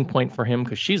turning point for him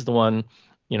because she's the one,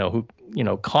 who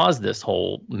caused this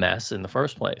whole mess in the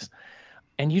first place.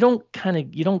 And you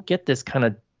don't get this kind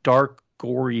of dark,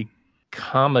 gory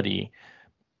comedy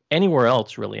anywhere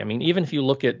else, really. I mean, even if you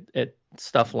look at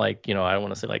stuff like, I don't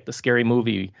want to say like the Scary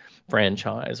Movie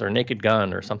franchise or Naked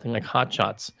Gun or something like Hot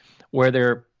Shots, where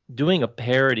they're doing a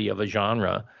parody of a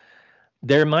genre,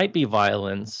 there might be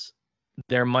violence,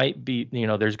 there might be,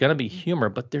 there's going to be humor,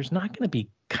 but there's not going to be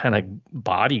kind of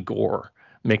body gore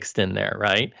mixed in there,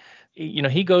 right?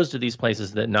 He goes to these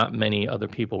places that not many other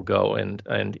people go,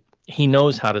 and he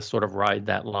knows how to sort of ride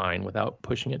that line without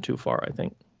pushing it too far, I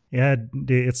think. Yeah,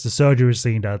 it's the surgery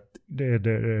scene that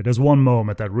there's one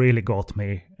moment that really got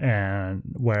me, and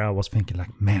where I was thinking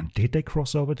like, man, did they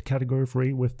cross over to category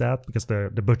 3 with that? Because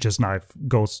the butcher's knife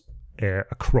goes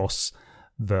across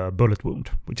the bullet wound,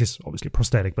 which is obviously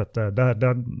prosthetic, but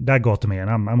that got to me, and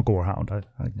I'm a gorehound.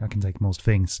 I can take most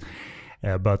things,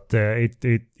 but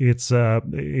it's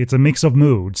a mix of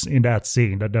moods in that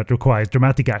scene that requires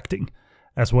dramatic acting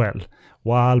as well,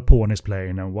 while porn is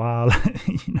playing and while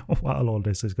while all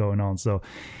this is going on. So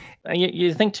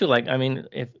you think too, like, I mean,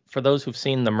 if for those who've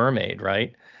seen The Mermaid,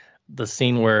 right, the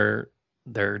scene where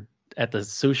they're at the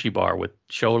sushi bar with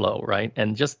Sholo, right,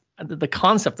 and just the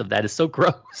concept of that is so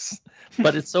gross,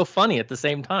 but it's so funny at the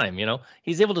same time.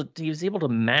 He's able to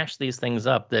mash these things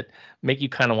up that make you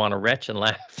kind of want to retch and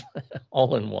laugh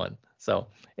all in one. So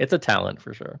it's a talent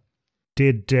for sure.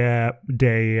 Did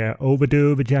they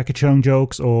overdo the Jackie Chung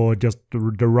jokes, or just the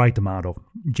right amount of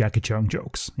Jackie Chung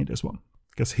jokes in this one?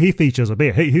 Because he features a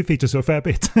bit. He features a fair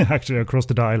bit actually across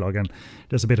the dialogue, and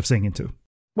there's a bit of singing too.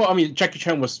 Well, I mean, Jackie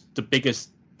Chan was the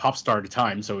biggest pop star at the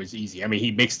time, so it's easy. I mean,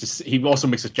 he also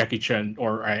makes a Jackie Chan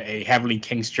or a Heavenly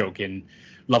Kings joke in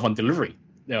Love on Delivery,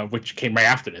 which came right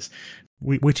after this.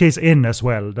 Which is in as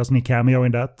well. Doesn't he cameo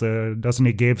in that? Doesn't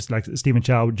he give like Stephen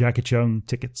Chow Jackie Chung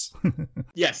tickets?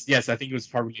 Yes. I think it was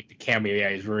probably like the cameo. Yeah,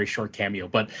 it's a very short cameo.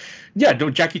 But yeah, no,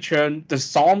 Jackie Chan, the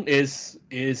song is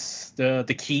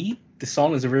the key. The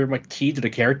song is a very much key to the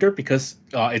character because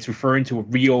it's referring to a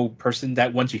real person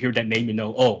that once you hear that name,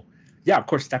 oh, yeah, of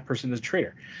course, that person is a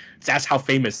traitor. That's how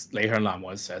famous Lei Herlan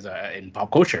was in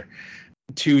pop culture.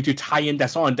 To tie in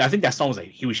that song, I think that song was a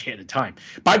huge hit at the time.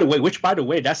 By the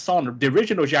way, that song, the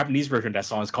original Japanese version of that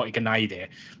song is called Ikanaide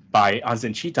by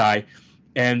Anzen Chitai,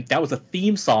 and that was a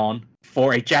theme song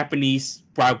for a Japanese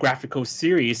biographical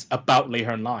series about Lei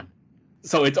Herlan.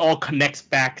 So it all connects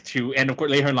back to, and of course,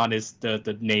 Lei Herlan is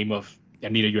the name of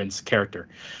Anita Yun's character,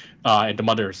 and the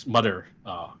mother's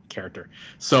character.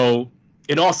 So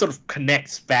it all sort of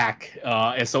connects back,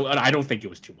 and so I don't think it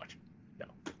was too much.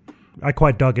 I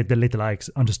quite dug it, the little I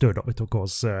understood of it, of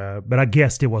course. But I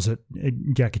guessed it was a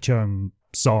Jackie Chung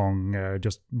song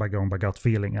just by going by gut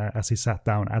feeling as he sat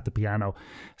down at the piano.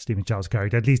 Stephen Chow's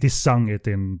character, at least he sung it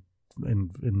in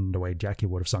the way Jackie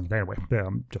would have sung it anyway.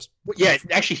 Yeah,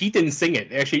 actually, he didn't sing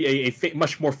it. Actually, a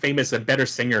much more famous and better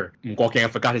singer, I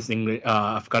forgot his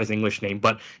English name,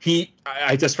 but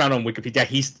I just found on Wikipedia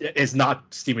is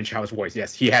not Stephen Chow's voice.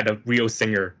 Yes, he had a real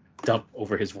singer dub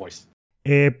over his voice.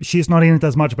 She's not in it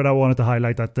as much, but I wanted to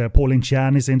highlight that Pauline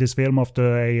Chan is in this film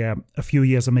after a few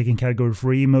years of making category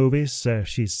 3 movies.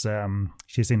 She's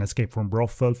in Escape from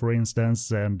Brothel, for instance,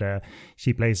 and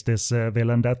she plays this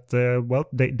villain that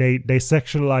they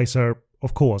sexualize her,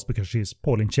 of course, because she's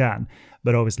Pauline Chan,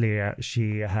 but obviously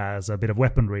she has a bit of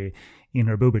weaponry in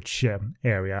her boobage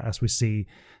area, as we see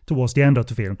towards the end of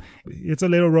the film. It's a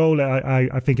little role.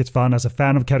 I think it's fun. As a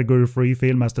fan of category 3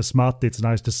 film, as the smut, it's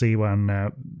nice to see when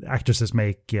actresses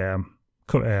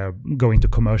go into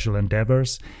commercial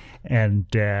endeavors, and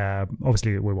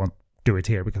obviously we won't do it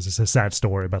here because it's a sad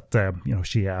story, but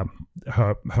she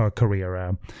her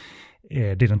career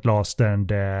didn't last, and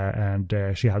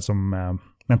she had some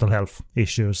mental health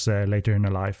issues later in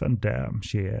her life, and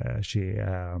she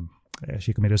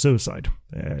committed suicide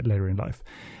later in life.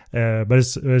 But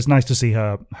it's nice to see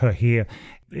her here.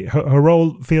 Her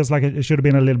role feels like it should have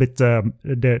been a little bit.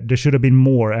 There should have been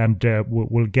more, and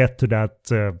we'll get to that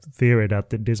theory that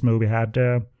this movie had.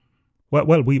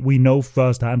 We know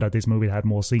firsthand that this movie had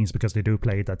more scenes because they do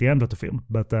play it at the end of the film.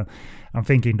 But I'm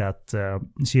thinking that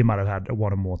she might have had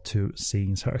one or more two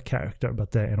scenes, her character.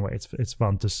 But anyway, it's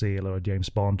fun to see a little James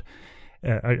Bond,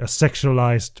 a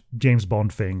sexualized James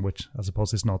Bond thing, which I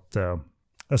suppose is not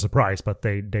a surprise, but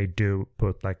they do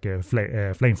put like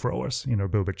flamethrowers in her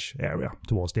boobage area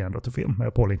towards the end of the film,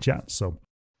 Pauline Chan. So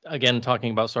again,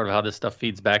 talking about sort of how this stuff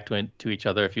feeds back to each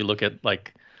other. If you look at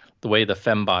like the way the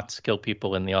fembots kill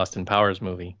people in the Austin Powers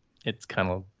movie, it's kind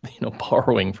of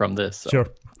borrowing from this. So. Sure.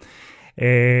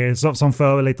 Some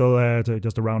further little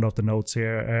just to round off the notes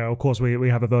here. Of course, we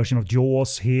have a version of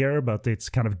Jaws here, but it's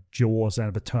kind of Jaws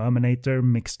and the Terminator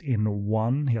mixed in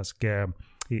one.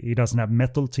 He doesn't have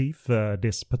metal teeth.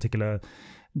 This particular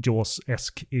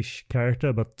Jaws-esque-ish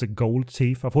character, but the gold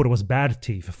teeth. I thought it was bad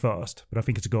teeth first, but I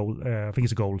think it's gold. I think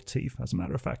it's gold teeth, as a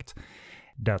matter of fact.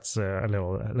 That's a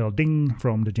little ding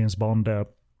from the James Bond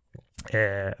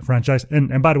franchise.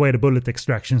 And by the way, the bullet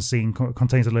extraction scene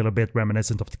contains a little bit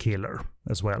reminiscent of The Killer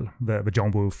as well, the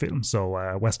John Woo film.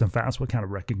 So Western fans will kind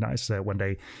of recognize when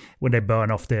they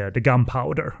burn off the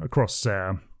gunpowder across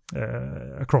the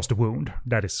wound.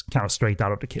 That is kind of straight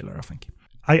out of The Killer, I think.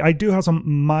 I do have some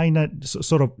minor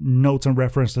sort of notes and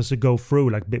references to go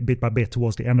through, like bit by bit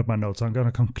towards the end of my notes. I'm going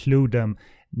to conclude them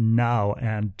now,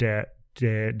 and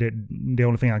the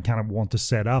only thing I kind of want to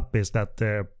set up is that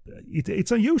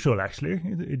it's unusual, actually.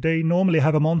 They normally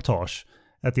have a montage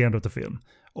at the end of the film,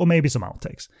 or maybe some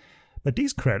outtakes. But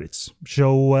these credits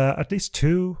show at least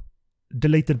two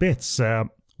deleted bits.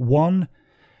 One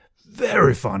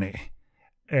very funny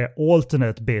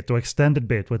alternate bit or extended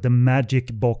bit with the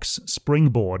magic box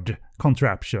springboard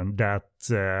contraption that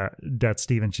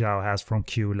Stephen Chow has from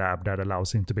Q Lab that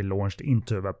allows him to be launched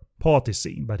into the party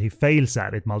scene, but he fails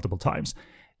at it multiple times.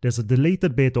 There's a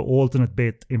deleted bit or alternate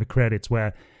bit in the credits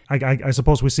where I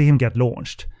suppose we see him get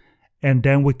launched, and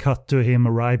then we cut to him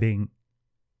arriving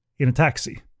in a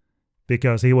taxi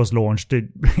because he was launched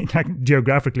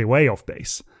geographically way off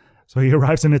base. So he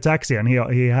arrives in a taxi and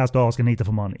he has to ask Anita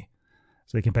for money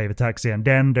so he can pay the taxi, and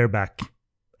then they're back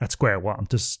at square one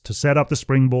to set up the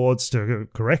springboards, to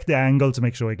correct the angle, to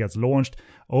make sure he gets launched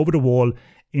over the wall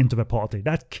into the party.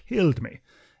 That killed me,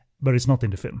 but it's not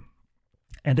in the film.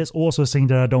 And there's also a scene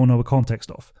that I don't know the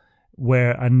context of,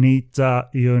 where Anita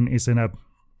Yun is in a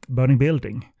burning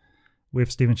building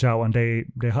with Stephen Chow and they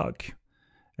hug.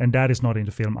 And that is not in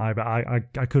the film either. I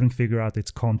couldn't figure out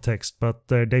its context, but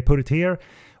they put it here.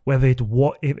 Whether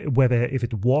if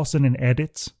it wasn't an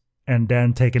edit and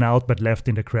then taken out but left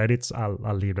in the credits,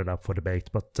 I'll leave that up for debate.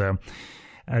 But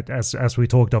as we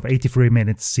talked of, 83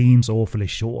 minutes seems awfully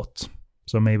short.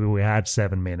 So maybe we had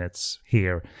 7 minutes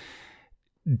here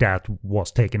that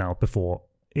was taken out before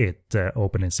it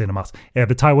opened in cinemas. The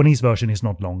Taiwanese version is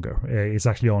not longer. It's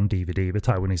actually on DVD, the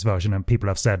Taiwanese version, and people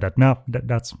have said that no,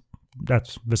 that's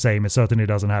the same. It certainly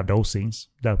doesn't have those scenes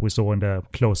that we saw in the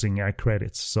closing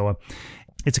credits. So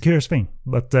it's a curious thing,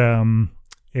 but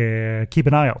keep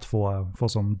an eye out for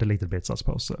some deleted bits, I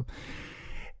suppose. So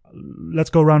let's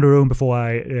go around the room before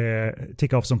I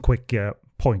tick off some quick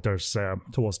pointers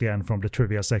towards the end from the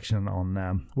trivia section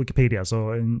on Wikipedia.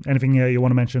 So anything you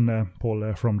want to mention,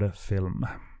 Paul, from the film?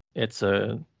 It's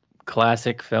a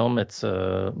classic film. It's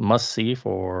a must-see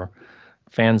for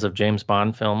fans of James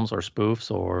Bond films or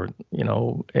spoofs, or,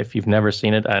 if you've never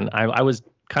seen it. And I was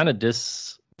kind of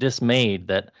dismayed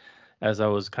that as I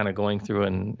was kind of going through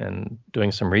and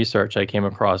doing some research, I came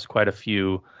across quite a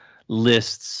few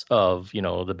lists of,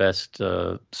 the best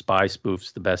spy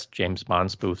spoofs, the best James Bond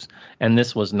spoofs, and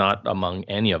this was not among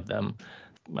any of them.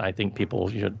 I think people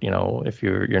should, if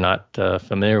you're not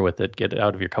familiar with it, get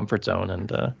out of your comfort zone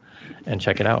and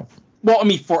check it out. Well, I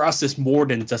mean, for us, it's more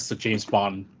than just a James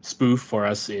Bond spoof. For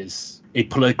us, is a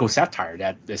political satire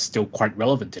that is still quite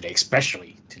relevant today,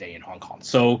 especially today in Hong Kong.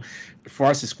 So for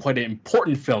us, it's quite an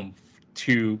important film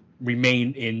to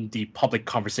remain in the public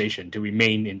conversation, to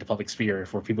remain in the public sphere,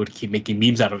 for people to keep making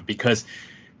memes out of it, because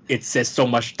it says so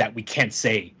much that we can't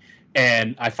say.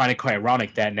 And I find it quite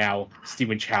ironic that now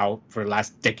Stephen Chow, for the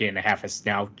last decade and a half, has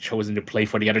now chosen to play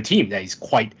for the other team, that he's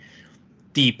quite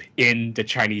deep in the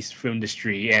Chinese film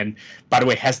industry, and by the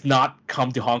way, has not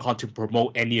come to Hong Kong to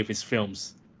promote any of his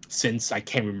films since, I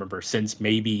can't remember, since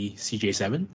maybe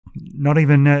CJ7. Not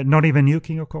even New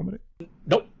King of Comedy.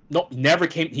 Nope, never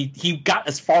came. He got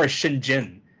as far as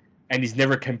Shenzhen, and he's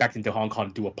never come back into Hong Kong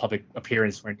to do a public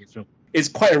appearance for any film. It's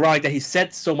quite ironic that he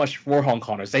said so much for Hong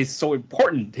Kongers. That he's so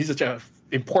important. He's such an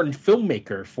important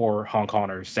filmmaker for Hong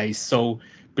Kongers. That he's so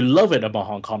beloved among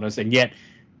Hong Kongers, and yet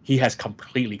he has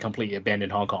completely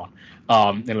abandoned Hong Kong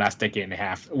in the last decade and a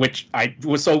half. Which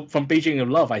From Beijing With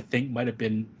Love, I think might have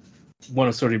been one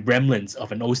of sort of remnants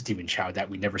of an old Stephen Chow that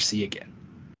we never see again.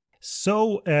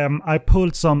 So I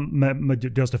pulled some,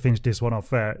 just to finish this one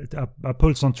off, I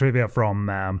pulled some trivia from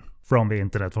the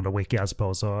internet, from the wiki, I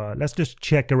suppose. So let's just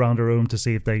check around the room to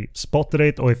see if they spotted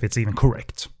it or if it's even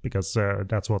correct, because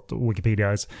that's what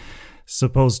Wikipedia is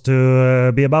supposed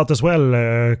to be about as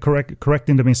well,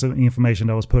 correcting the misinformation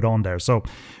that was put on there. So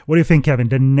what do you think, Kevin?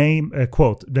 The name,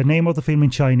 quote, the name of the film in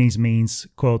Chinese means,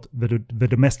 quote, the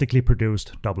domestically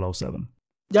produced 007.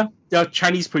 Yeah,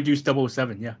 Chinese produced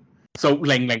 007, yeah. So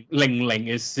Ling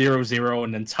is 00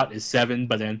 and then Tut is 7,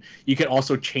 but then you can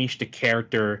also change the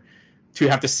character to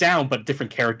have the sound but different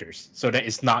characters, so that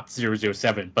it's not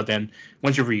 007, but then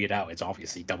once you read it out, it's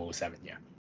obviously 007, yeah.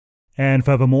 And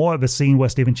furthermore, the scene where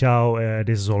Stephen Chow,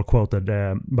 this is all quoted,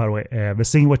 by the way, the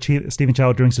scene where Stephen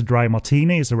Chow drinks a dry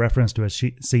martini is a reference to a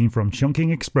scene from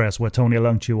Chungking Express where Tony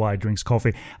Leung Chiu-Wai drinks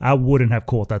coffee. I wouldn't have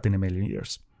caught that in a million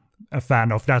years. A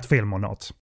fan of that film or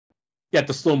not? Yeah,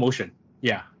 the slow motion,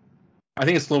 yeah. I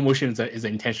think slow motion is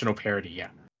an intentional parody, yeah.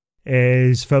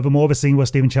 Is furthermore, the scene where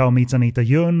Stephen Chow meets Anita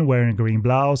Yuen wearing a green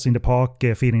blouse in the park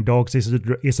feeding dogs is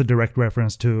a direct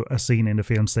reference to a scene in the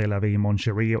film C'est la vie, mon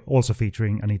chéri, also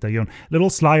featuring Anita Yuen. Little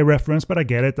sly reference, but I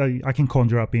get it. I can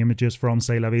conjure up images from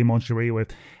C'est la vie, mon chéri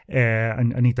with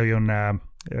Anita Yuen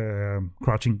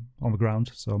crouching on the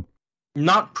ground. So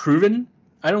not proven.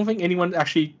 I don't think anyone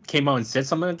actually came out and said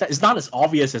something like that. It's not as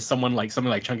obvious as something like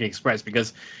Chungking Express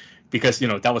because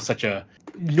that was such a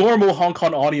normal Hong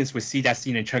Kong audience would see that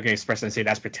scene in Chungking Express and say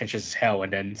that's pretentious as hell,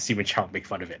 and then Stephen Chow make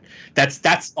fun of it.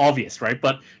 That's obvious, right?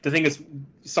 But the thing is,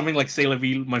 something like C'est la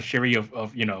vie, mon chéri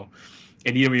of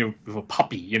and even with a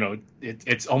puppy,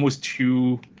 it's almost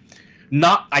too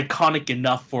not iconic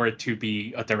enough for it to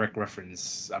be a direct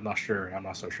reference. I'm not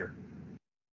so sure.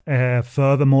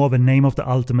 Furthermore, the name of the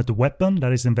ultimate weapon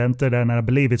that is invented, and I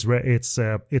believe it's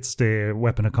the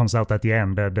weapon that comes out at the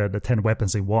end, the 10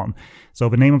 weapons in one. So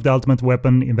the name of the ultimate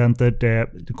weapon invented,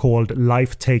 called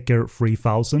Life Taker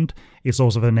 3000, is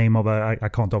also the name of I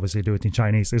can't obviously do it in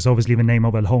Chinese. It's obviously the name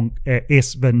of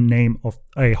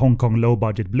a Hong Kong low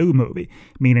budget blue movie,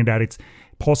 meaning that it's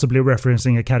possibly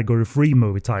referencing a category 3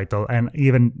 movie title. And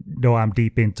even though I'm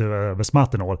deep into the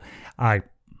smut and all,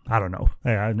 I don't know.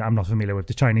 I'm not familiar with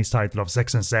the Chinese title of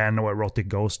Sex and Zen or Erotic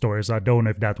Ghost Stories. I don't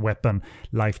know if that weapon,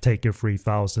 Life Taker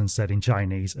 3000, said in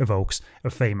Chinese, evokes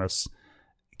a famous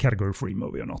Category 3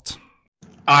 movie or not.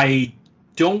 I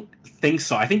don't think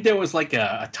so. I think there was like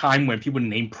a time when people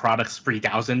named products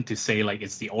 3000 to say like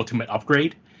it's the ultimate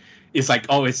upgrade. It's like,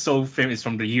 oh, it's so famous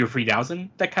from the year 3000,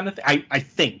 that kind of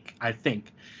thing. I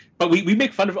think. But we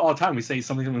make fun of it all the time. We say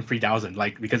something from 3000,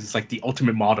 like, because it's like the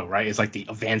ultimate model, right? It's like the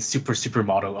advanced super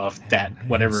model of that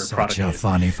whatever it's product. Such a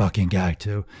funny fucking gag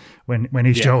too, when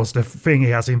he shows the thing he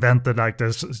has invented, like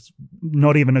this,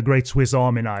 not even a great Swiss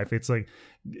Army knife. It's like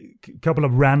a couple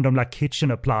of random like kitchen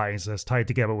appliances tied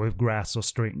together with grass or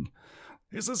string.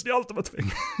 This is the ultimate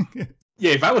thing.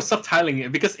 Yeah, if I was subtitling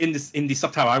it, because in the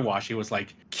subtitle I watched, it was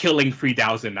like killing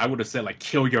 3000. I would have said like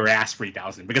kill your ass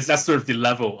 3000, because that's sort of the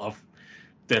level of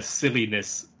the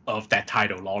silliness of that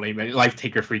title. Life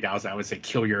Taker 3000, I would say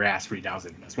kill your ass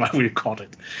 3000. That's what we called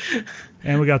it.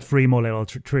 And we got 3 more little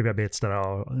trivia bits that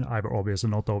are either obvious or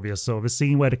not obvious. So the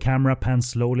scene where the camera pans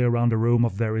slowly around the room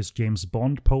of various James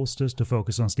Bond posters to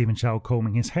focus on Stephen Chow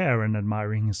combing his hair and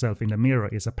admiring himself in the mirror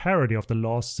is a parody of the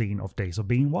last scene of Days of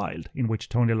Being Wild, in which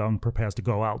Tony Leung prepares to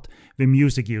go out. The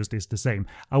music used is the same.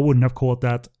 I wouldn't have caught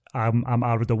that. I'm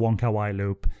out of the Wong Kar-wai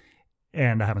loop,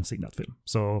 and I haven't seen that film.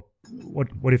 So what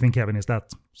do you think, Kevin? Is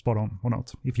that spot on or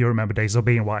not? If you remember Days of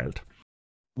Being Wild.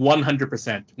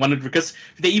 100%. Because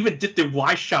they even did the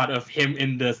wide shot of him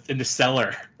in the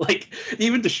cellar. Like,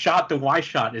 even the wide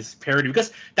shot is parody,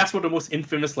 because that's one of the most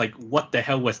infamous, like, what the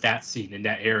hell was that scene in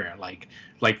that area? Like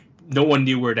no one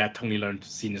knew where that Tony Leung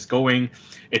scene is going.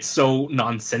 It's so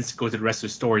nonsensical to the rest of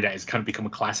the story that it's kind of become a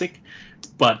classic.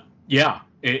 But yeah,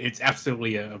 it's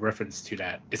absolutely a reference to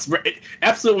that. It's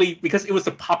absolutely, because it was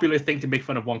a popular thing to make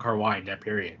fun of Wong Kar-wai in that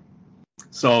period.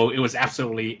 So it was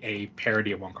absolutely a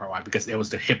parody of Wong Kar-wai, because it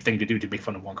was the hip thing to do to make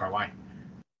fun of Wong Kar-wai.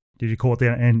 Did you caught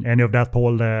any of that,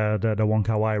 Paul, the Wong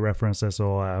Kar-wai references,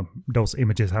 or those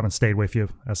images haven't stayed with you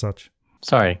as such?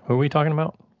 Sorry, who are we talking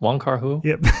about? Wong Kar who?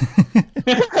 Yep.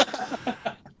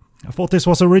 I thought this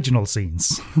was original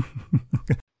scenes.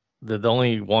 The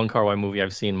only Wong Kar-wai movie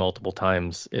I've seen multiple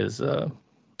times is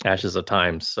Ashes of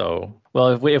Time. So,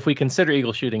 well, if we consider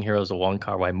Eagle Shooting Heroes a Wong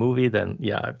Kar-wai movie, then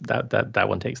yeah, that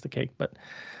one takes the cake. But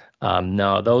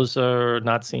no, those are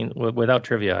not seen without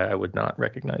trivia. I would not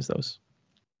recognize those.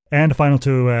 And the final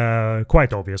two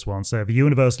quite obvious ones. The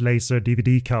Universe Laser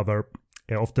DVD cover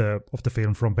of the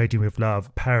film From Beijing With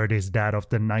Love parodies that of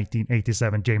the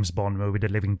 1987 James Bond movie The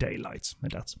Living Daylights,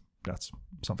 and that's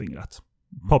something that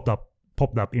popped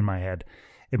up in my head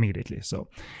immediately. So,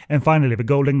 and finally, the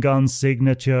Golden Gun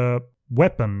signature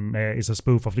weapon is a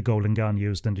spoof of the golden gun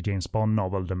used in the James Bond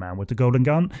novel The Man with the Golden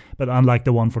Gun, but unlike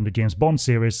the one from the James Bond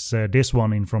series, this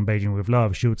one in From Beijing With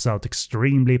Love shoots out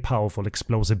extremely powerful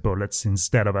explosive bullets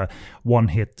instead of a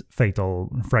one-hit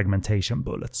fatal fragmentation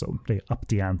bullet. So they upped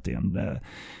the ante and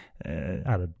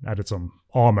added some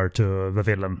armor to the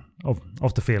villain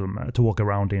of the film to walk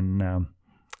around in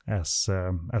as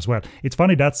well. It's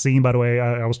funny, that scene, by the way,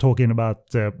 I was talking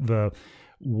about the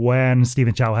when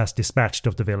Stephen Chow has dispatched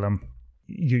of the villain,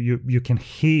 you can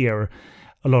hear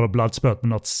a lot of blood spurt but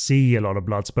not see a lot of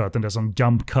blood spurt, and there's some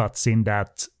jump cuts in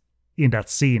that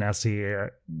scene as he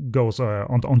goes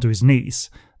onto his knees,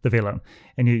 the villain,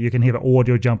 and you can hear the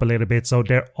audio jump a little bit. So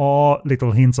there are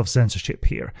little hints of censorship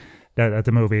here that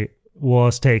the movie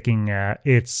was taking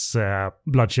its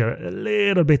bloodshed a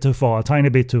little bit too far, a tiny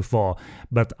bit too far,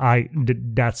 but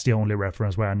that's the only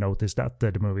reference where I noticed that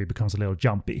the movie becomes a little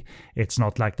jumpy. It's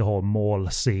not like the whole mall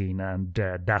scene, and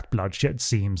that bloodshed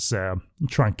seems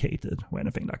truncated or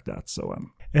anything like that. So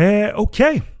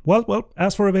okay, well,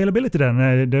 as for availability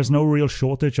then, there's no real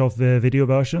shortage of video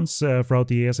versions throughout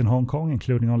the years in Hong Kong,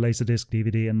 including on Laserdisc,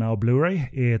 DVD, and now Blu-ray.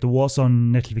 It was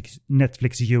on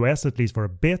Netflix US, at least for a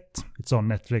bit. It's on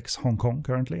Netflix Hong Kong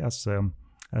currently, as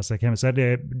Kevin said.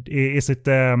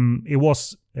 It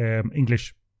was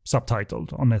English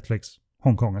subtitled on Netflix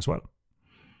Hong Kong as well.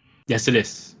 Yes, it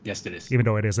is. Even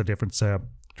though it is a different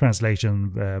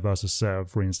translation versus,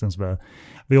 for instance,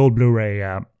 the old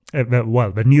Blu-ray.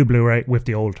 The new Blu-ray with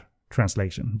the old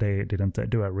translation. They didn't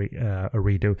do a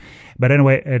redo. But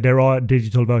anyway, there are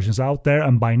digital versions out there,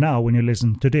 and by now, when you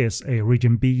listen to this, a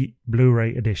Region B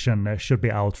Blu-ray edition should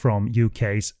be out from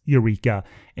UK's Eureka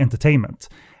Entertainment.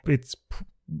 It's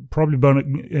probably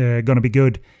going to be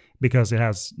good because it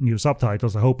has new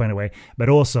subtitles, I hope anyway, but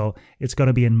also it's going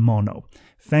to be in mono.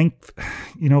 The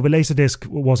Laserdisc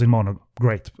was in mono,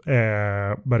 great,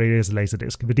 but it is a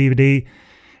Laserdisc. The DVD,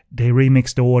 they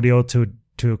remixed the audio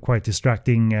to quite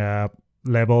distracting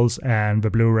levels, and the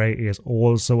Blu-ray is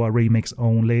also a remix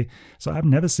only. So I've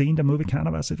never seen the movie kind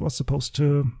of as it was supposed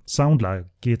to sound like.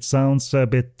 It sounds a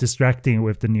bit distracting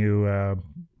with the new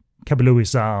kablooey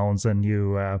sounds and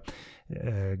new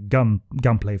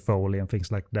gunplay foley and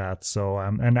things like that. So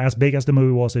and as big as the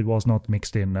movie was, it was not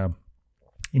mixed in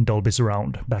Dolby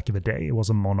Surround back in the day. It was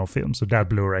a mono film, so that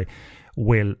Blu-ray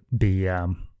will be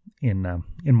in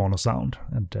mono sound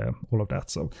and all of that.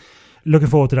 So looking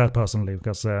forward to that personally,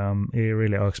 because it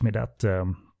really irks me that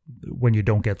when you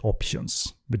don't get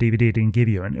options. The DVD didn't give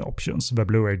you any options. The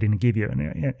Blu-ray didn't give you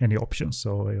any options.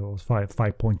 So it was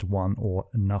 5.1 or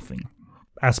nothing.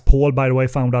 As Paul, by the way,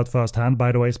 found out firsthand,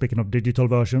 by the way, speaking of digital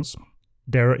versions,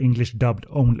 they're English dubbed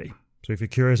only. So if you're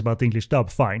curious about the English dub,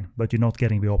 fine, but you're not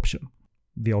getting the option.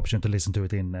 The option to listen to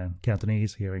it in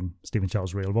Cantonese, hearing Stephen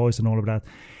Chow's real voice and all of that.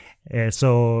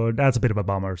 So that's a bit of a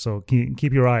bummer. So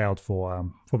keep your eye out for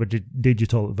the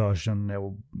digital version.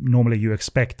 Normally you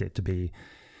expect it to be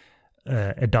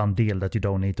a done deal, that you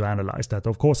don't need to analyze that.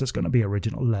 Of course, it's going to be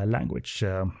original language,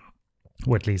 or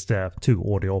at least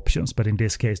 2 audio options. But in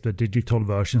this case, the digital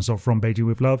versions are From Beijing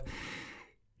With Love,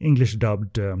 English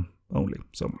dubbed only.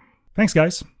 So thanks,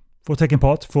 guys, for taking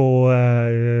part,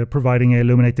 for providing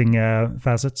illuminating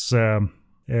facets of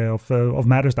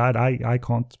matters that I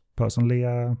can't personally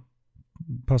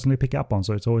pick up on.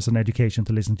 So it's always an education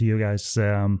to listen to you guys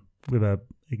with a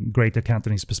greater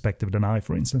Cantonese perspective than I,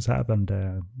 for instance, have, and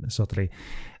certainly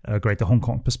a greater Hong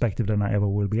Kong perspective than I ever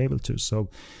will be able to. So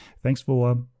thanks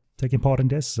for taking part in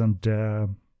this, and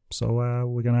so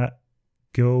we're gonna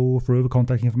go through the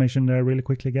contact information really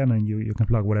quickly again, and you can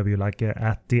plug whatever you like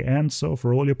at the end. So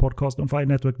for all your Podcast on Fire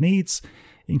network needs,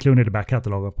 including the back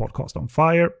catalogue of Podcast on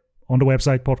Fire, on the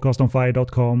website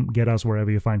podcastonfire.com, get us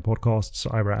wherever you find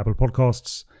podcasts, either Apple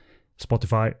Podcasts,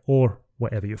 Spotify, or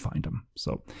wherever you find them.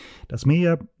 So that's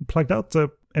me plugged out.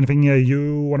 Anything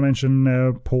you want to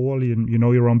mention, Paul? You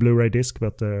know you're on Blu-ray disc,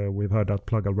 but we've heard that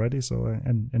plug already. So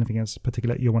and anything else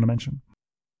particular you want to mention?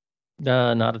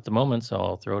 Not at the moment, so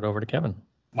I'll throw it over to Kevin.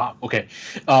 Wow. Okay.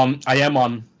 I am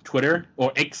on Twitter,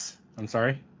 or X. I'm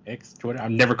sorry. X, Twitter.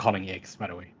 I'm never calling X, by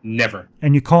the way. Never.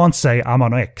 And you can't say I'm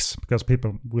on X, because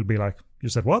people will be like, you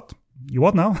said what? You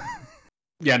what now?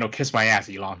 Yeah, no, kiss my ass,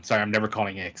 Elon. Sorry, I'm never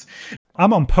calling X.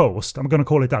 I'm on post. I'm going to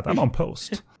call it that. I'm on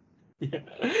post. Yeah.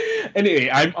 Anyway,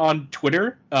 I'm on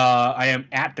Twitter. I am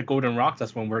at the Golden Rock.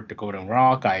 That's one word, the Golden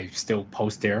Rock. I still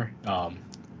post there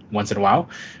once in a while,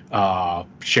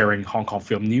 sharing Hong Kong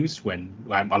film news when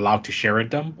I'm allowed to share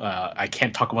them. I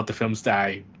can't talk about the films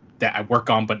that I work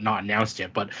on but not announced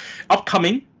yet. But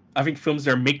upcoming, I think films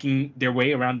that are making their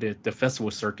way around the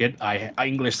festival circuit. I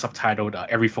English subtitled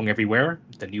Everything Everywhere,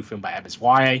 the new film by Abbas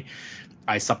Y.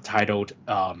 I subtitled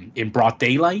In Broad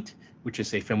Daylight, which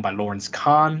is a film by Lawrence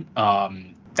Kahn.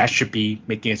 That should be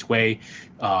making its way.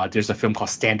 There's a film called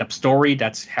Stand Up Story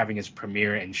that's having its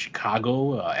premiere in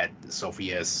Chicago at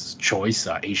Sophia's Choice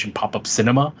Asian Pop-Up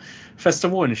Cinema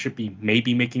Festival, and it should be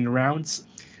maybe making the rounds.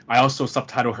 I also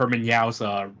subtitled Herman Yao's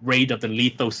Raid of the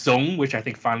Lethal Zone, which I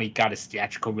think finally got its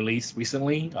theatrical release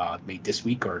recently, maybe this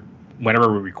week or whenever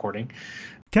we're recording.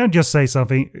 Can I just say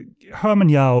something? Herman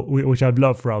Yao, which I've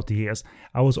loved throughout the years,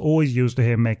 I was always used to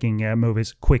him making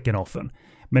movies quick and often.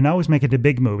 But now he's making the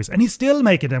big movies, and he's still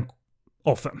making them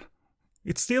often.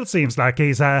 It still seems like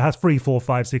he has 3, 4,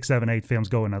 5, 6, 7, 8 films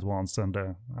going at once, and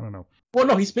I don't know. Well,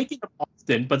 no, he's making them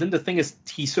often, but then the thing is,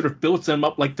 he sort of builds them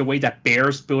up like the way that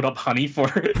bears build up honey for,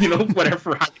 whatever,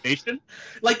 for hibernation.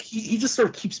 Like, he just sort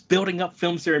of keeps building up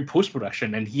films there in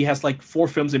post-production, and he has like 4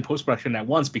 films in post-production at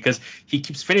once because he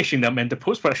keeps finishing them, and the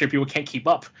post-production people can't keep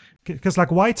up. Because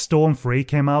like White Storm 3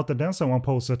 came out, and then someone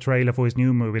posted a trailer for his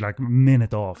new movie like a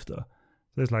minute after.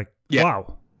 So it's like,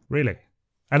 Wow, really?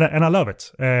 And I love it.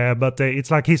 But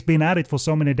it's like he's been at it for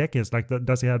so many decades. Like,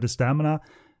 does he have the stamina?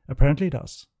 Apparently he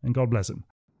does. And God bless him.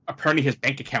 Apparently his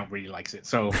bank account really likes it.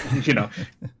 So,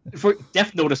 for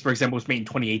Death Notice, for example, was made in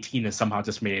 2018 and somehow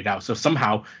just made it out. So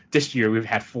somehow this year we're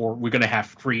going to have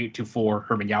 3 to 4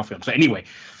 Herman Yao films. So anyway,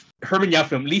 Herman Yao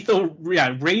film,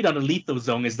 Raid on the Lethal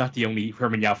Zone is not the only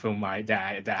Herman Yao film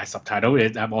that I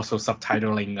subtitled. I'm also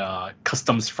subtitling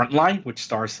Customs Frontline, which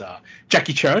stars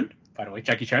Jackie Chan, by the way,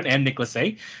 and Nicholas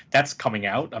A. That's coming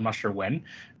out. I'm not sure when.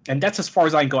 And that's as far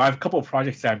as I can go. I have a couple of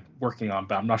projects that I'm working on,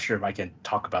 but I'm not sure if I can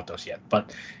talk about those yet.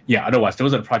 But yeah, otherwise,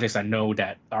 those are the projects I know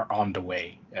that are on the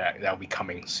way that will be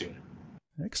coming soon.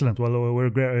 Excellent. Well,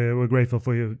 we're grateful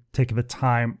for you taking the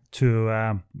time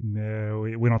to.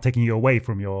 We're not taking you away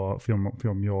from your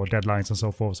deadlines and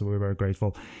so forth. So we're very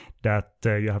grateful that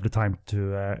you have the time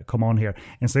to come on here.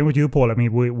 And same with you, Paul. I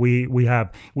mean,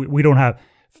 we don't have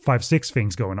 5, 6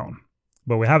 things going on.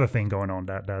 But we have a thing going on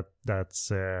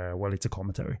that's it's a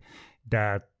commentary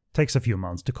that takes a few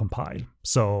months to compile.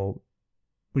 So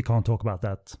we can't talk about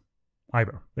that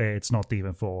either. It's not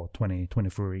even for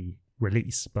 2023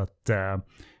 release. But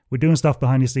we're doing stuff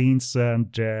behind the scenes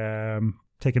and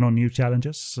taking on new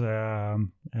challenges and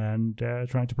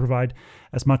trying to provide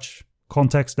as much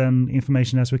context and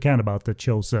information as we can about the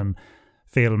chosen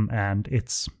film and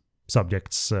its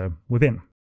subjects within.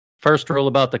 First rule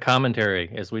about the commentary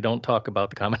is we don't talk about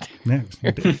the commentary. Yeah,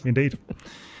 indeed.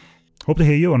 Hope to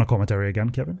hear you on a commentary again,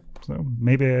 Kevin. So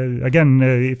maybe again,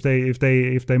 if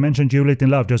they mention Juliet in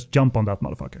Love, just jump on that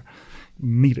motherfucker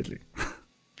immediately.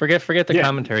 Forget the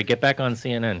commentary. Get back on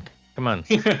CNN. Come on,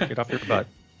 get off your butt.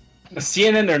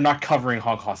 CNN, they're not covering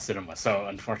Hong Kong cinema, so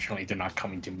unfortunately, they're not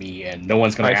coming to me, and no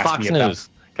one's going to ask Fox me News.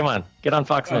 Come on, get on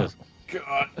Fox News.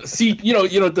 God. See, the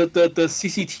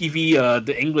CCTV,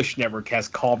 the English network has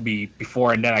called me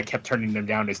before, and then I kept turning them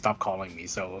down. They stopped calling me,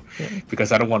 so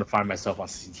because I don't want to find myself on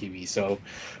CCTV. So,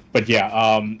 but yeah,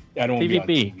 I don't want to be on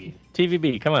TV.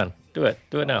 TVB, come on, do it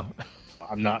now.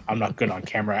 I'm not good on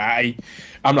camera.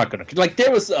 I'm not gonna like.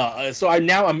 There was so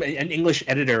I'm an English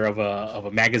editor of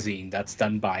a magazine that's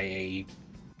done by a.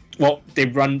 Well,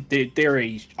 they're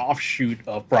a offshoot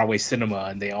of Broadway Cinema,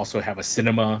 and they also have a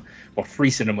cinema or free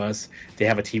cinemas. They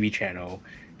have a TV channel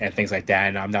and things like that.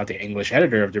 And I'm now the English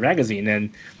editor of the magazine,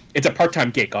 and it's a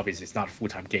part-time gig. Obviously, it's not a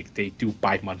full-time gig. They do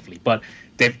bi-monthly, but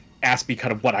they've asked me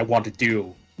kind of what I want to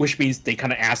do, which means they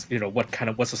kind of ask,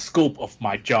 what's the scope of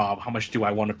my job? How much do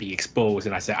I want to be exposed?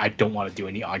 And I said, I don't want to do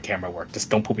any on-camera work.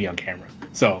 Just don't put me on camera.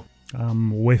 So.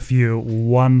 I'm with you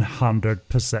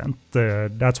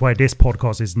 100%. That's why this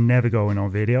podcast is never going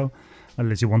on video,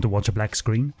 unless you want to watch a black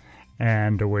screen.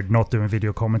 And we're not doing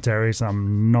video commentaries.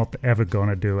 I'm not ever going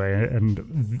to do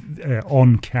an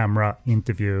on-camera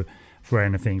interview for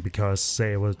anything, because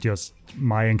it was just,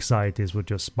 my anxieties would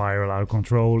just spiral out of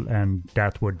control, and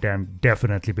that would then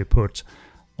definitely be put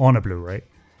on a Blu-ray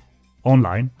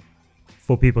online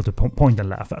for people to point and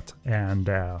laugh at. And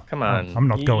come on, I'm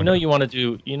not going. You want to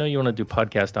do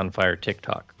podcast on fire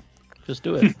TikTok. Just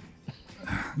do it.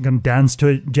 I'm gonna dance to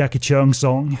a Jackie Chung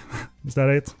song. Is that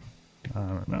it? I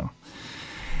don't know.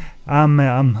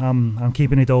 I'm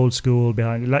keeping it old school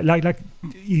behind. Like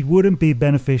it wouldn't be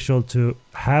beneficial to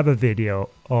have a video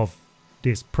of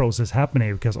this process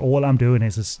happening, because all I'm doing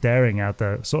is staring at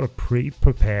the sort of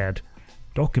pre-prepared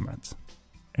document,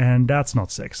 and that's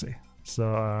not sexy. So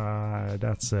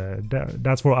that's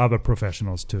for other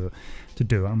professionals to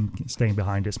do. I'm staying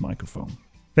behind this microphone.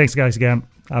 Thanks, guys, again.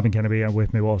 I've been Kennedy, and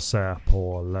with me was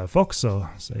Paul Fox. So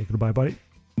say goodbye, buddy.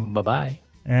 Bye-bye.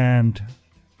 And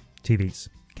TV's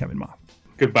Kevin Ma.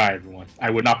 Goodbye, everyone. I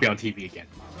will not be on TV again.